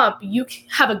come up, you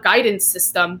have a guidance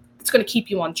system that's going to keep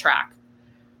you on track.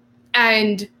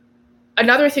 And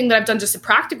another thing that I've done, just a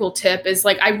practical tip, is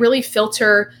like I really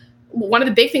filter. One of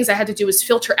the big things I had to do is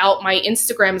filter out my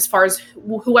Instagram as far as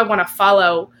who I want to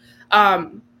follow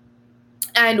and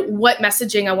what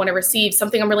messaging I want to receive.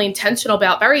 Something I'm really intentional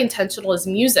about, very intentional, is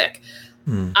music.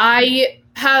 I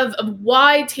have a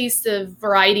wide taste of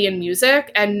variety in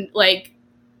music, and like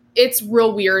it's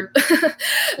real weird.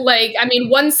 Like, I mean,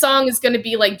 one song is going to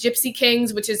be like Gypsy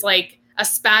Kings, which is like a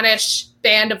Spanish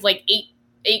band of like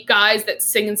eight guys that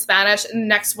sing in Spanish, and the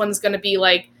next one's going to be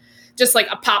like just like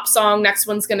a pop song. Next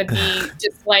one's going to be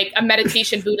just like a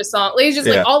meditation Buddha song. Like, it's just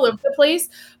like all over the place.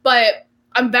 But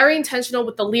I'm very intentional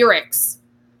with the lyrics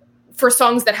for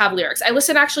songs that have lyrics. I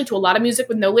listen actually to a lot of music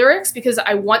with no lyrics because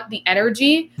I want the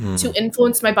energy to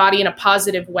influence my body in a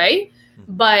positive way,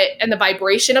 and the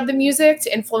vibration of the music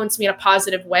to influence me in a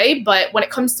positive way. But when it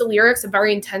comes to lyrics, I'm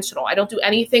very intentional. I don't do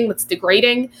anything that's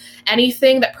degrading,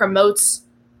 anything that promotes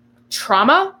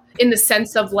trauma, in the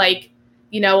sense of like,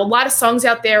 a lot of songs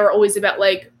out there are always about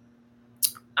like,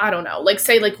 I don't know, like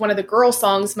say like one of the girl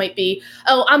songs might be,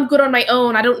 oh, I'm good on my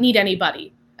own, I don't need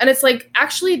anybody. And it's like,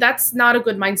 actually, that's not a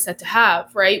good mindset to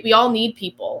have, right? We all need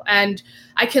people. And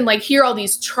I can like hear all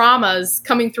these traumas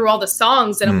coming through all the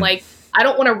songs. And I'm like, I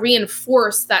don't want to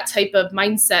reinforce that type of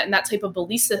mindset and that type of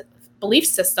belief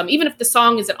system, even if the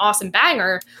song is an awesome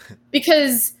banger,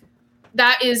 because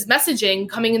that is messaging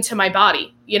coming into my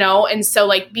body, And so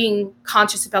like being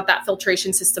conscious about that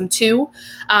filtration system too.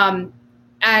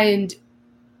 And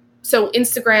so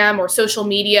Instagram or social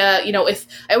media, if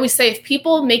I always say, if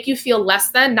people make you feel less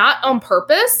than, not on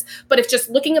purpose, but if just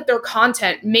looking at their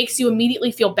content makes you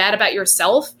immediately feel bad about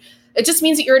yourself, it just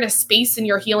means that you're in a space in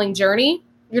your healing journey.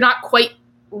 You're not quite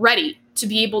ready to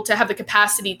be able to have the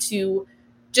capacity to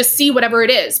just see whatever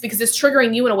it is, because it's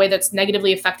triggering you in a way that's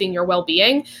negatively affecting your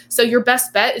well-being. So your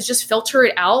best bet is just filter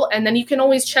it out. And then you can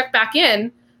always check back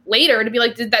in later to be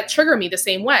like, did that trigger me the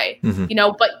same way?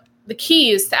 But the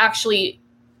key is to actually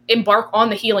embark on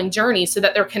the healing journey so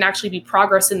that there can actually be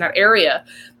progress in that area.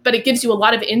 But it gives you a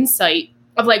lot of insight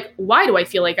of like, why do I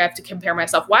feel like I have to compare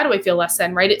myself? Why do I feel less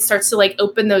than, right? It starts to like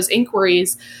open those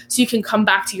inquiries so you can come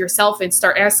back to yourself and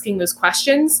start asking those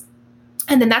questions.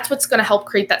 And then that's what's going to help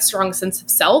create that strong sense of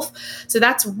self. So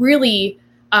that's really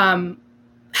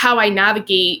how I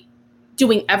navigate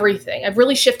doing everything. I've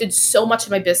really shifted so much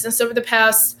of my business over the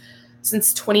past,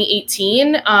 since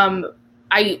 2018.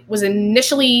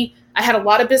 I had a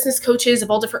lot of business coaches of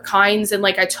all different kinds, and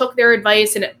like I took their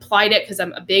advice and applied it because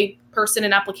I'm a big person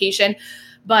in application.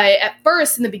 But at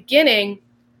first, in the beginning,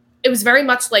 it was very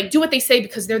much like, do what they say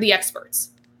because they're the experts,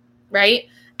 right?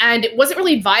 And it wasn't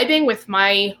really vibing with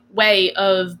my way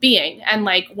of being and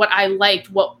like what I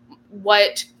liked, what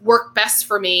worked best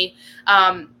for me.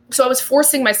 So I was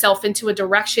forcing myself into a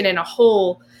direction and a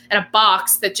hole and a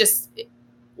box that just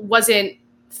wasn't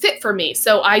fit for me.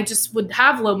 So I just would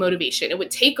have low motivation. It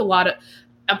would take a lot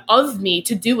of me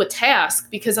to do a task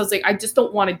because I was like, I just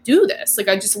don't want to do this. Like,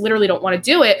 I just literally don't want to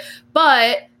do it.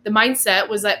 But the mindset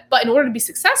was that, but in order to be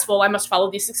successful, I must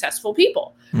follow these successful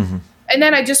people. Mm-hmm. And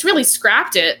then I just really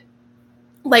scrapped it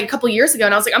like a couple of years ago.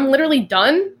 And I was like, I'm literally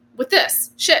done with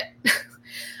this shit.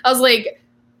 I was like,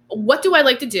 what do I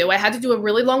like to do? I had to do a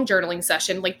really long journaling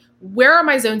session. Like, where are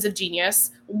my zones of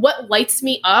genius? What lights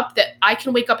me up that I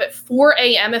can wake up at 4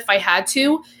 a.m. if I had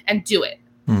to and do it?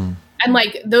 Mm. And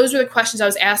like, those were the questions I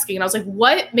was asking. And I was like,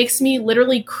 what makes me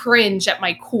literally cringe at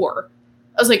my core?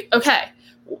 I was like, okay,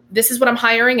 this is what I'm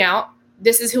hiring out.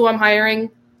 This is who I'm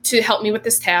hiring to help me with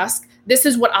this task. This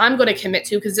is what I'm going to commit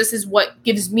to because this is what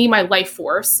gives me my life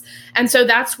force. And so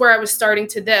that's where I was starting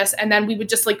to this. And then we would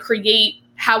just like create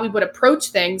how we would approach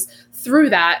things through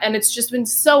that. And it's just been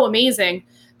so amazing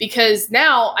because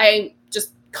now I'm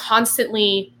just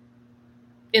constantly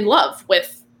in love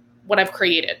with what I've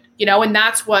created, and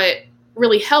that's what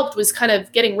really helped was kind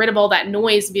of getting rid of all that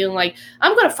noise, being like,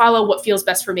 I'm going to follow what feels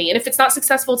best for me. And if it's not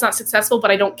successful, it's not successful, but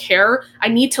I don't care. I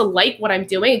need to like what I'm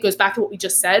doing. It goes back to what we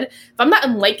just said. If I'm not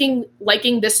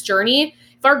liking this journey,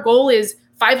 if our goal is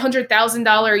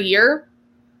 $500,000 a year,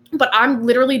 but I'm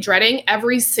literally dreading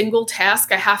every single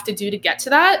task I have to do to get to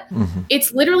that, mm-hmm.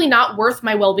 It's literally not worth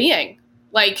my well-being.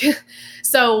 Like,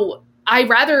 so I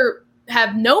rather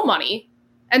have no money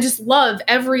and just love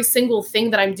every single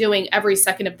thing that I'm doing every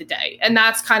second of the day. And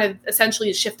that's kind of essentially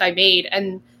a shift I made.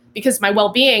 And because my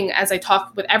well-being, as I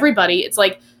talk with everybody, it's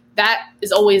like, that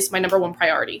is always my number one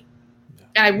priority. Yeah.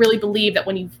 And I really believe that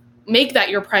when you make that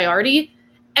your priority,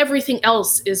 everything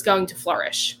else is going to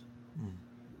flourish.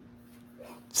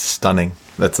 Stunning.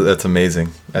 That's amazing.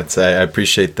 I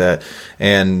appreciate that.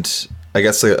 And I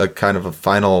guess a kind of a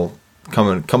final,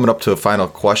 coming up to a final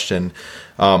question.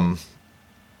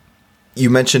 You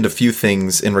mentioned a few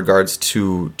things in regards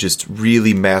to just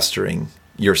really mastering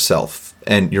yourself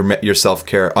and your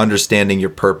self-care, understanding your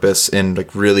purpose, and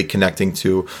like really connecting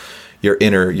to your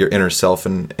inner self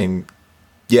and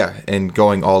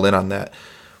going all in on that.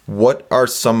 What are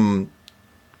some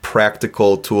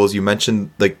practical tools? You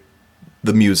mentioned like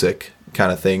the music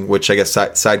kind of thing, which I guess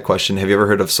side question, have you ever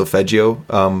heard of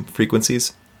solfeggio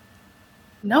frequencies?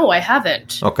 No, I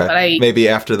haven't. Okay. But maybe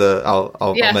after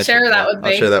I'll share that with me.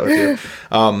 I'll share that with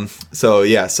you.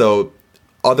 So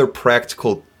other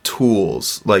practical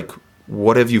tools, like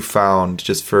what have you found,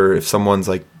 just for if someone's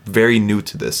like very new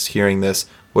to this, hearing this,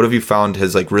 what have you found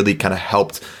has like really kind of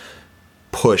helped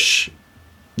push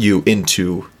you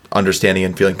into understanding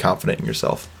and feeling confident in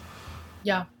yourself?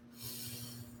 Yeah.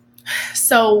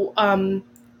 So,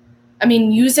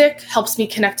 music helps me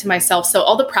connect to myself. So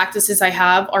all the practices I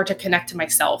have are to connect to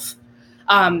myself.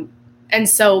 And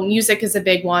so music is a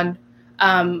big one.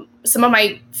 Some of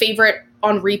my favorite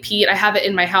on repeat, I have it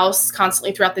in my house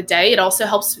constantly throughout the day. It also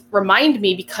helps remind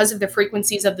me, because of the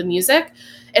frequencies of the music,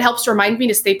 it helps remind me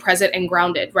to stay present and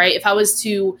grounded, right? If I was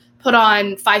to put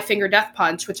on Five Finger Death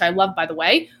Punch, which I love, by the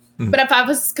way, but if I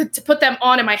was to put them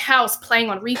on in my house playing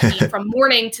on repeat from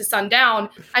morning to sundown,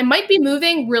 I might be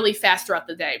moving really fast throughout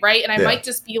the day, right? And I might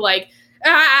just be like,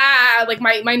 like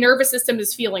my nervous system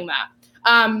is feeling that.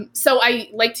 So I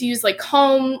like to use like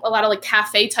calm, a lot of like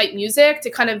cafe type music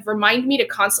to kind of remind me to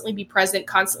constantly be present,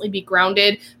 constantly be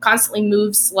grounded, constantly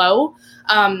move slow.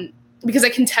 Because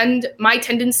my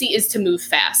tendency is to move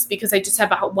fast because I just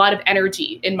have a lot of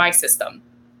energy in my system.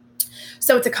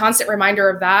 So it's a constant reminder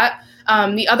of that.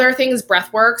 The other thing is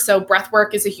breath work. So breath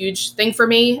work is a huge thing for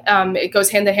me. It goes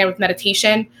hand in hand with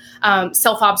meditation,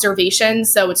 self-observation.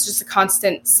 So it's just a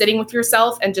constant sitting with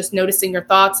yourself and just noticing your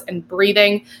thoughts and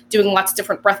breathing, doing lots of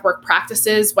different breath work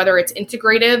practices, whether it's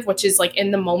integrative, which is like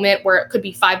in the moment where it could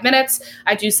be 5 minutes.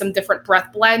 I do some different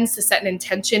breath blends to set an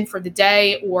intention for the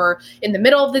day, or in the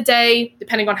middle of the day,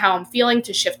 depending on how I'm feeling,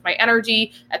 to shift my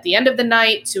energy, at the end of the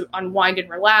night to unwind and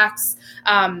relax.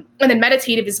 And then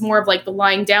meditative is more of like the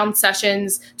lying down sessions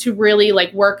to really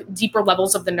like work deeper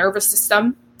levels of the nervous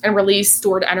system and release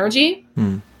stored energy.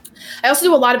 I also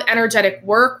do a lot of energetic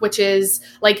work, which is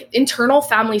like internal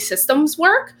family systems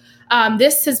work.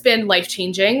 This has been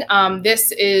life-changing.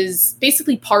 This is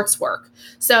basically parts work.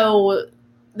 So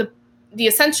the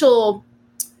essential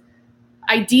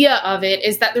idea of it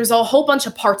is that there's a whole bunch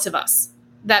of parts of us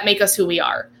that make us who we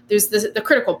are. There's the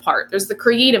critical part. There's the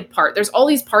creative part. There's all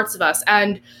these parts of us.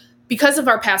 And because of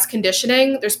our past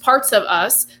conditioning, there's parts of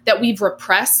us that we've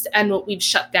repressed and what we've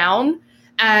shut down.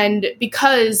 And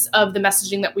because of the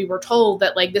messaging that we were told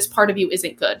that like this part of you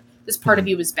isn't good, this part of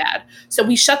you is bad. So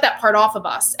we shut that part off of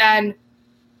us. And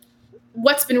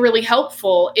what's been really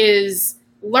helpful is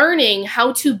learning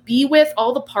how to be with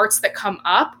all the parts that come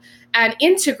up and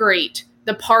integrate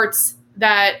the parts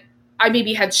that I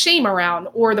maybe had shame around,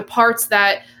 or the parts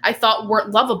that I thought weren't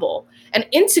lovable, and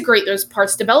integrate those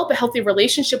parts, develop a healthy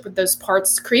relationship with those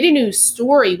parts, create a new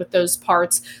story with those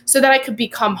parts so that I could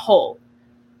become whole.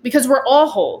 Because we're all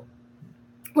whole.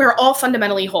 We're all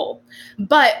fundamentally whole.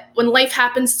 But when life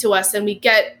happens to us and we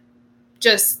get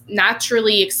just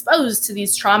naturally exposed to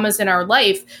these traumas in our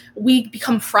life, we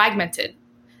become fragmented.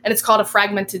 And it's called a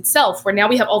fragmented self, where now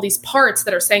we have all these parts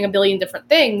that are saying a billion different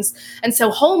things. And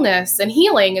so wholeness and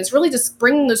healing is really just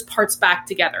bringing those parts back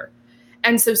together.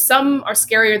 And so some are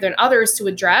scarier than others to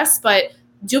address, but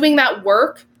doing that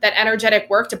work, that energetic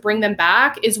work to bring them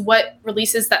back, is what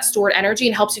releases that stored energy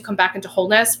and helps you come back into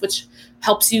wholeness, which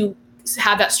helps you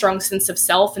have that strong sense of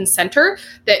self and center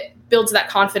that builds that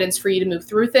confidence for you to move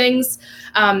through things.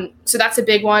 So that's a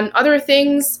big one. Other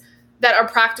things that are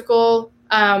practical,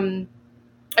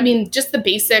 just the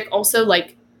basic, also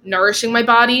like nourishing my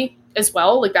body as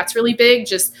well. Like that's really big.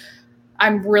 Just,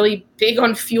 I'm really big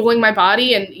on fueling my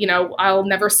body, and, I'll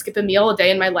never skip a meal a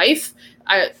day in my life.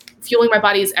 Fueling my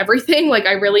body is everything. Like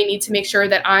I really need to make sure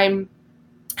that I'm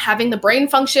having the brain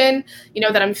function,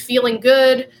 that I'm feeling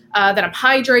good, that I'm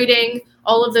hydrating,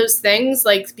 all of those things,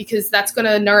 like, because that's going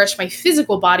to nourish my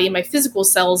physical body and my physical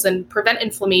cells and prevent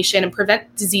inflammation and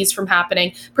prevent disease from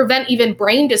happening, prevent even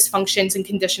brain dysfunctions and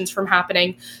conditions from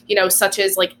happening, such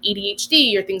as like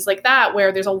ADHD or things like that,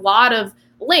 where there's a lot of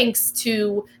links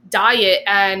to diet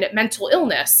and mental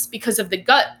illness because of the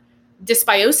gut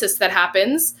dysbiosis that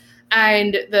happens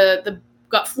and the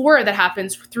gut flora that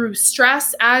happens through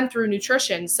stress and through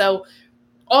nutrition. So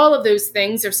all of those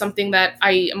things are something that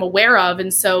I am aware of.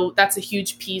 And so that's a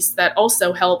huge piece that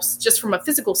also helps just from a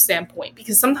physical standpoint,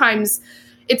 because sometimes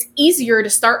it's easier to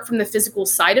start from the physical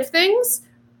side of things,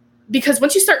 because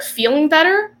once you start feeling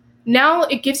better, now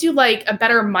it gives you like a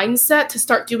better mindset to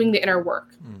start doing the inner work.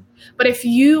 But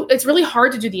it's really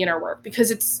hard to do the inner work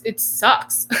because it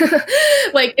sucks.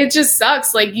 Like it just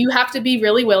sucks. Like you have to be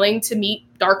really willing to meet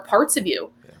dark parts of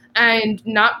you. And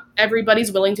not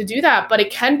everybody's willing to do that, but it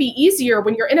can be easier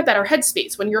when you're in a better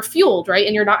headspace, when you're fueled, right?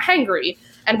 And you're not hangry.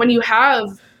 And when you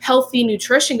have healthy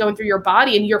nutrition going through your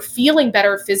body and you're feeling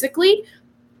better physically,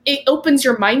 it opens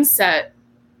your mindset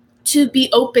to be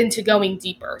open to going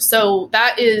deeper. So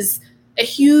that is a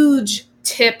huge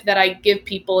tip that I give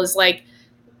people is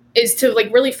to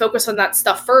really focus on that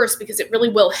stuff first, because it really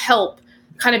will help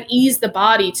kind of ease the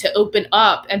body to open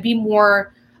up and be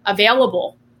more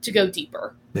available to go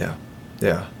deeper. Yeah,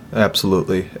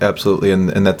 absolutely.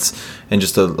 And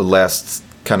just a last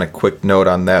kind of quick note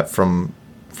on that from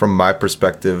my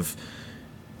perspective,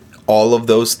 all of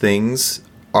those things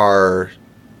are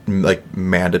like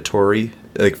mandatory,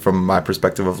 like from my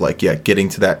perspective of getting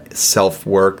to that self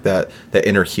work, that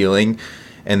inner healing.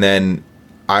 And then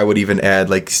I would even add,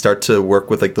 like, start to work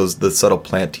with like the subtle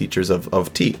plant teachers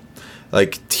of tea.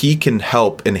 Like, tea can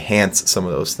help enhance some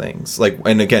of those things. Like,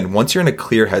 and again, once you're in a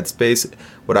clear headspace,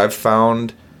 what I've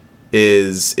found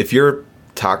is if you're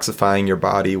toxifying your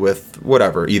body with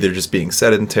whatever, either just being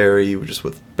sedentary, just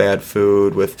with bad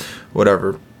food, with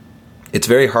whatever, it's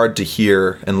very hard to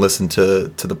hear and listen to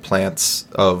the plants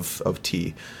of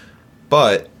tea.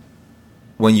 But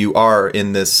when you are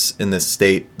in this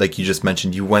state, like you just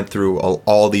mentioned, you went through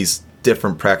all these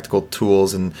different practical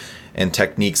tools and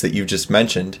techniques that you've just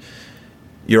mentioned,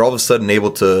 you're all of a sudden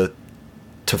able to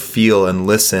feel and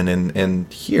listen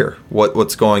and hear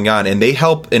what's going on. And they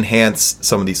help enhance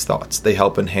some of these thoughts. They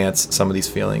help enhance some of these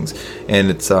feelings. And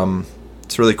it's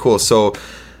really cool. So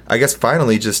I guess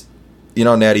finally, just,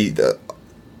 Nattie, the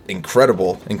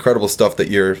incredible stuff that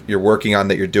you're working on,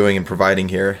 that you're doing and providing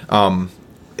here.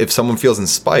 If someone feels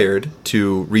inspired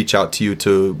to reach out to you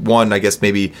to, one, I guess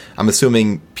maybe, I'm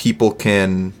assuming people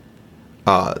can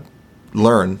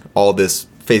learn all this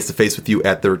face-to-face with you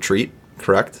at the retreat,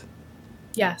 correct?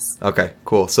 Yes. Okay,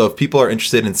 cool. So if people are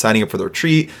interested in signing up for the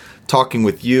retreat, talking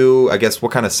with you, I guess,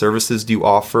 what kind of services do you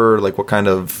offer? Like, what kind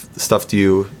of stuff do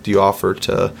you offer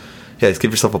to, just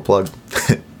give yourself a plug.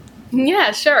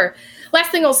 Yeah, sure.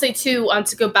 Last thing I'll say too,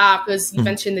 to go back, as you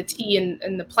mentioned the tea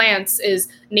and the plants, is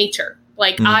nature.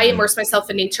 Like, I immerse myself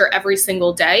in nature every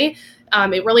single day.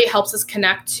 It really helps us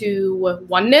connect to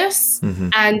oneness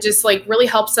and just like really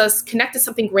helps us connect to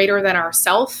something greater than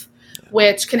ourself,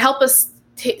 which can help us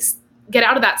get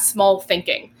out of that small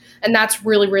thinking. And that's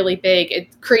really, really big.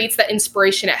 It creates that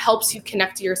inspiration. It helps you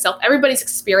connect to yourself. Everybody's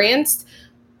experienced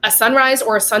a sunrise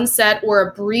or a sunset or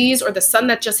a breeze or the sun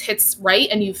that just hits right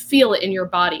and you feel it in your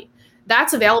body.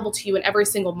 That's available to you in every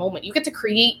single moment. You get to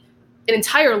create an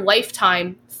entire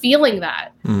lifetime feeling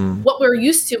that. What we're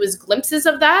used to is glimpses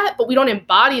of that, but we don't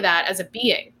embody that as a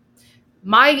being.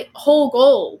 My whole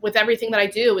goal with everything that I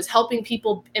do is helping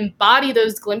people embody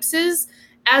those glimpses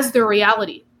as their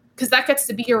reality, because that gets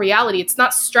to be your reality. It's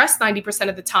not stress 90%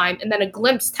 of the time and then a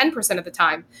glimpse 10% of the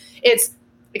time. It's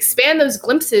expand those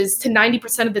glimpses to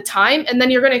 90% of the time, and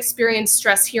then you're going to experience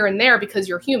stress here and there because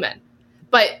you're human.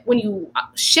 But when you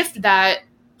shift that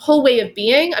whole way of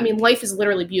being, I mean, life is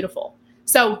literally beautiful.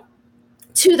 So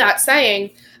to that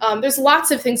saying, there's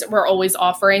lots of things that we're always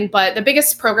offering, but the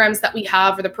biggest programs that we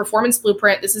have are the Performance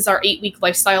Blueprint. This is our 8-week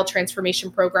lifestyle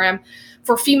transformation program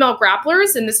for female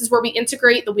grapplers. And this is where we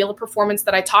integrate the Wheel of Performance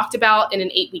that I talked about in an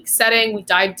 8-week setting. We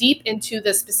dive deep into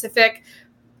the specific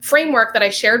framework that I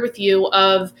shared with you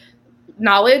of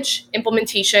knowledge,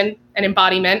 implementation, and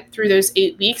embodiment through those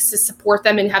 8 weeks to support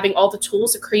them in having all the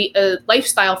tools to create a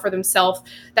lifestyle for themselves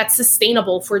that's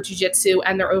sustainable for jiu-jitsu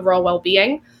and their overall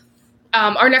well-being.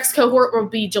 Our next cohort will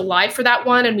be July for that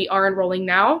one, and we are enrolling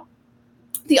now.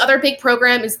 The other big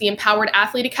program is the Empowered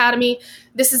Athlete Academy.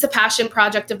 This is a passion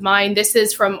project of mine. This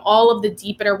is from all of the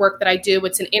deep inner work that I do.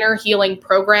 It's an inner healing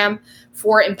program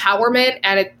for empowerment,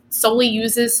 and it solely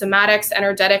uses somatics,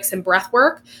 energetics, and breath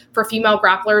work for female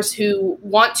grapplers who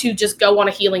want to just go on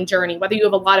a healing journey. Whether you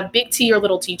have a lot of big T or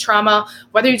little T trauma,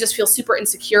 whether you just feel super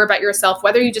insecure about yourself,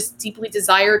 whether you just deeply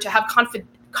desire to have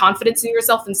confidence in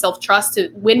yourself and self-trust to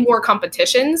win more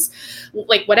competitions,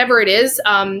 like whatever it is.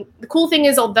 The cool thing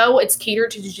is, although it's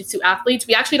catered to jiu-jitsu athletes,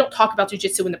 we actually don't talk about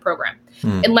jiu-jitsu in the program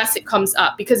unless it comes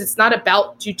up, because it's not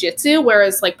about jiu-jitsu.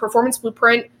 Whereas like Performance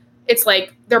Blueprint, it's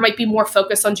like there might be more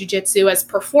focus on jiu-jitsu as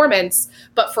performance,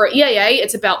 but for EAA,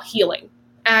 it's about healing.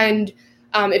 And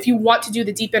if you want to do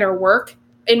the deep inner work,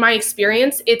 in my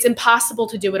experience, it's impossible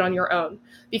to do it on your own,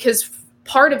 because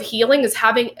part of healing is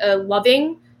having a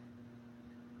loving,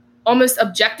 almost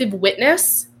objective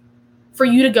witness for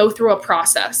you to go through a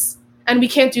process. And we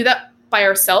can't do that by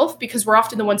ourselves because we're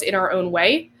often the ones in our own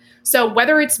way. So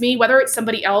whether it's me, whether it's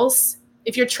somebody else,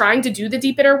 if you're trying to do the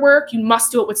deep inner work, you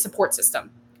must do it with support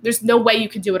system. There's no way you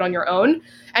could do it on your own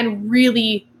and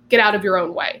really get out of your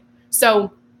own way.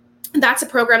 So that's a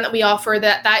program that we offer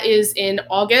that is in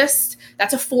August.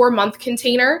 That's a 4-month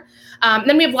container.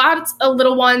 Then we have lots of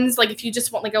little ones. Like if you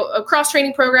just want like a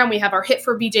cross-training program, we have our HIT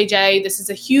for BJJ. This is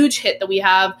a huge HIT that we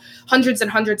have. Hundreds and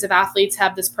hundreds of athletes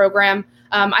have this program.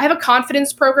 I have a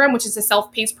confidence program, which is a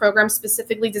self-paced program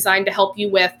specifically designed to help you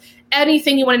with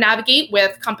anything you want to navigate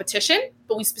with competition.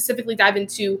 But we specifically dive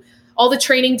into all the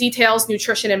training details,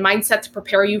 nutrition, and mindset to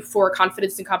prepare you for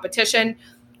confidence in competition.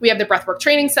 We have the Breathwork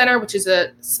Training Center, which is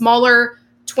a smaller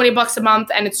 $20 a month,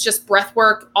 and it's just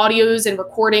breathwork audios and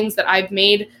recordings that I've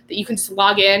made that you can just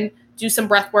log in, do some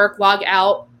breathwork, log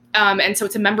out. And so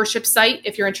it's a membership site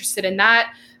if you're interested in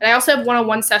that. And I also have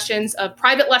one-on-one sessions of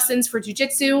private lessons for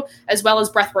jiu-jitsu as well as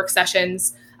breathwork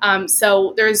sessions.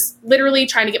 So there's literally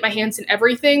trying to get my hands in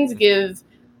everything to give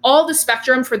all the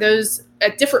spectrum for those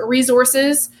different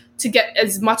resources to get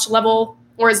as much level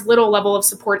or as little level of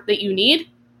support that you need.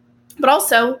 But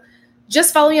also,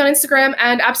 just follow me on Instagram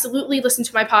and absolutely listen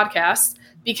to my podcast,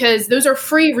 because those are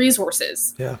free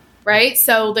resources. Yeah. Right?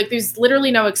 So like there's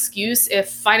literally no excuse if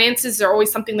finances are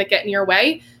always something that get in your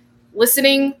way.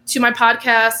 Listening to my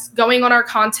podcast, going on our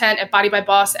content at Body by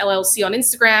Boss LLC on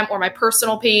Instagram or my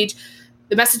personal page,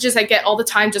 the messages I get all the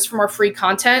time just from our free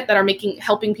content that are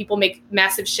helping people make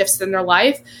massive shifts in their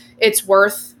life, it's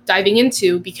worth diving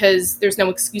into, because there's no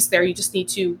excuse there. You just need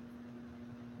to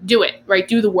do it, right?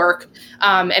 Do the work,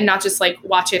 and not just like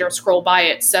watch it or scroll by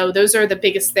it. So those are the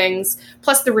biggest things,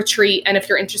 plus the retreat. And if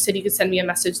you're interested, you can send me a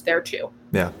message there too.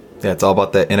 Yeah. It's all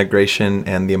about the integration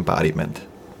and the embodiment.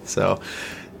 So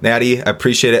Nattie, I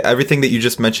appreciate it. Everything that you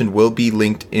just mentioned will be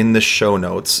linked in the show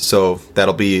notes, so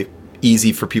that'll be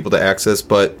easy for people to access.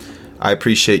 But I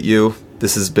appreciate you.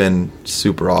 This has been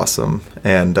super awesome.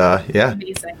 And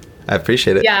Amazing. I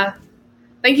appreciate it. Yeah.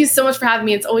 Thank you so much for having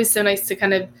me. It's always so nice to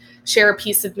kind of share a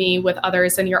piece of me with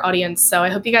others in your audience. So I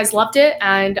hope you guys loved it,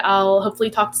 and I'll hopefully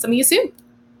talk to some of you soon.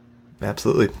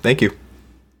 Absolutely. Thank you.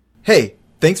 Hey,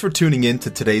 thanks for tuning in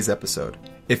to today's episode.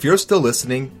 If you're still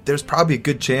listening, there's probably a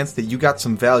good chance that you got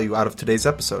some value out of today's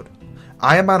episode.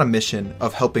 I am on a mission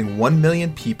of helping 1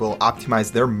 million people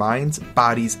optimize their minds,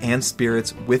 bodies, and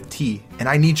spirits with tea, and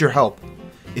I need your help.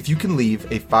 If you can leave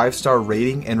a 5-star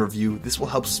rating and review, this will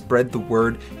help spread the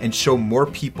word and show more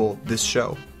people this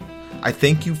show. I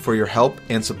thank you for your help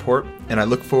and support, and I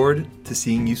look forward to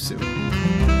seeing you soon.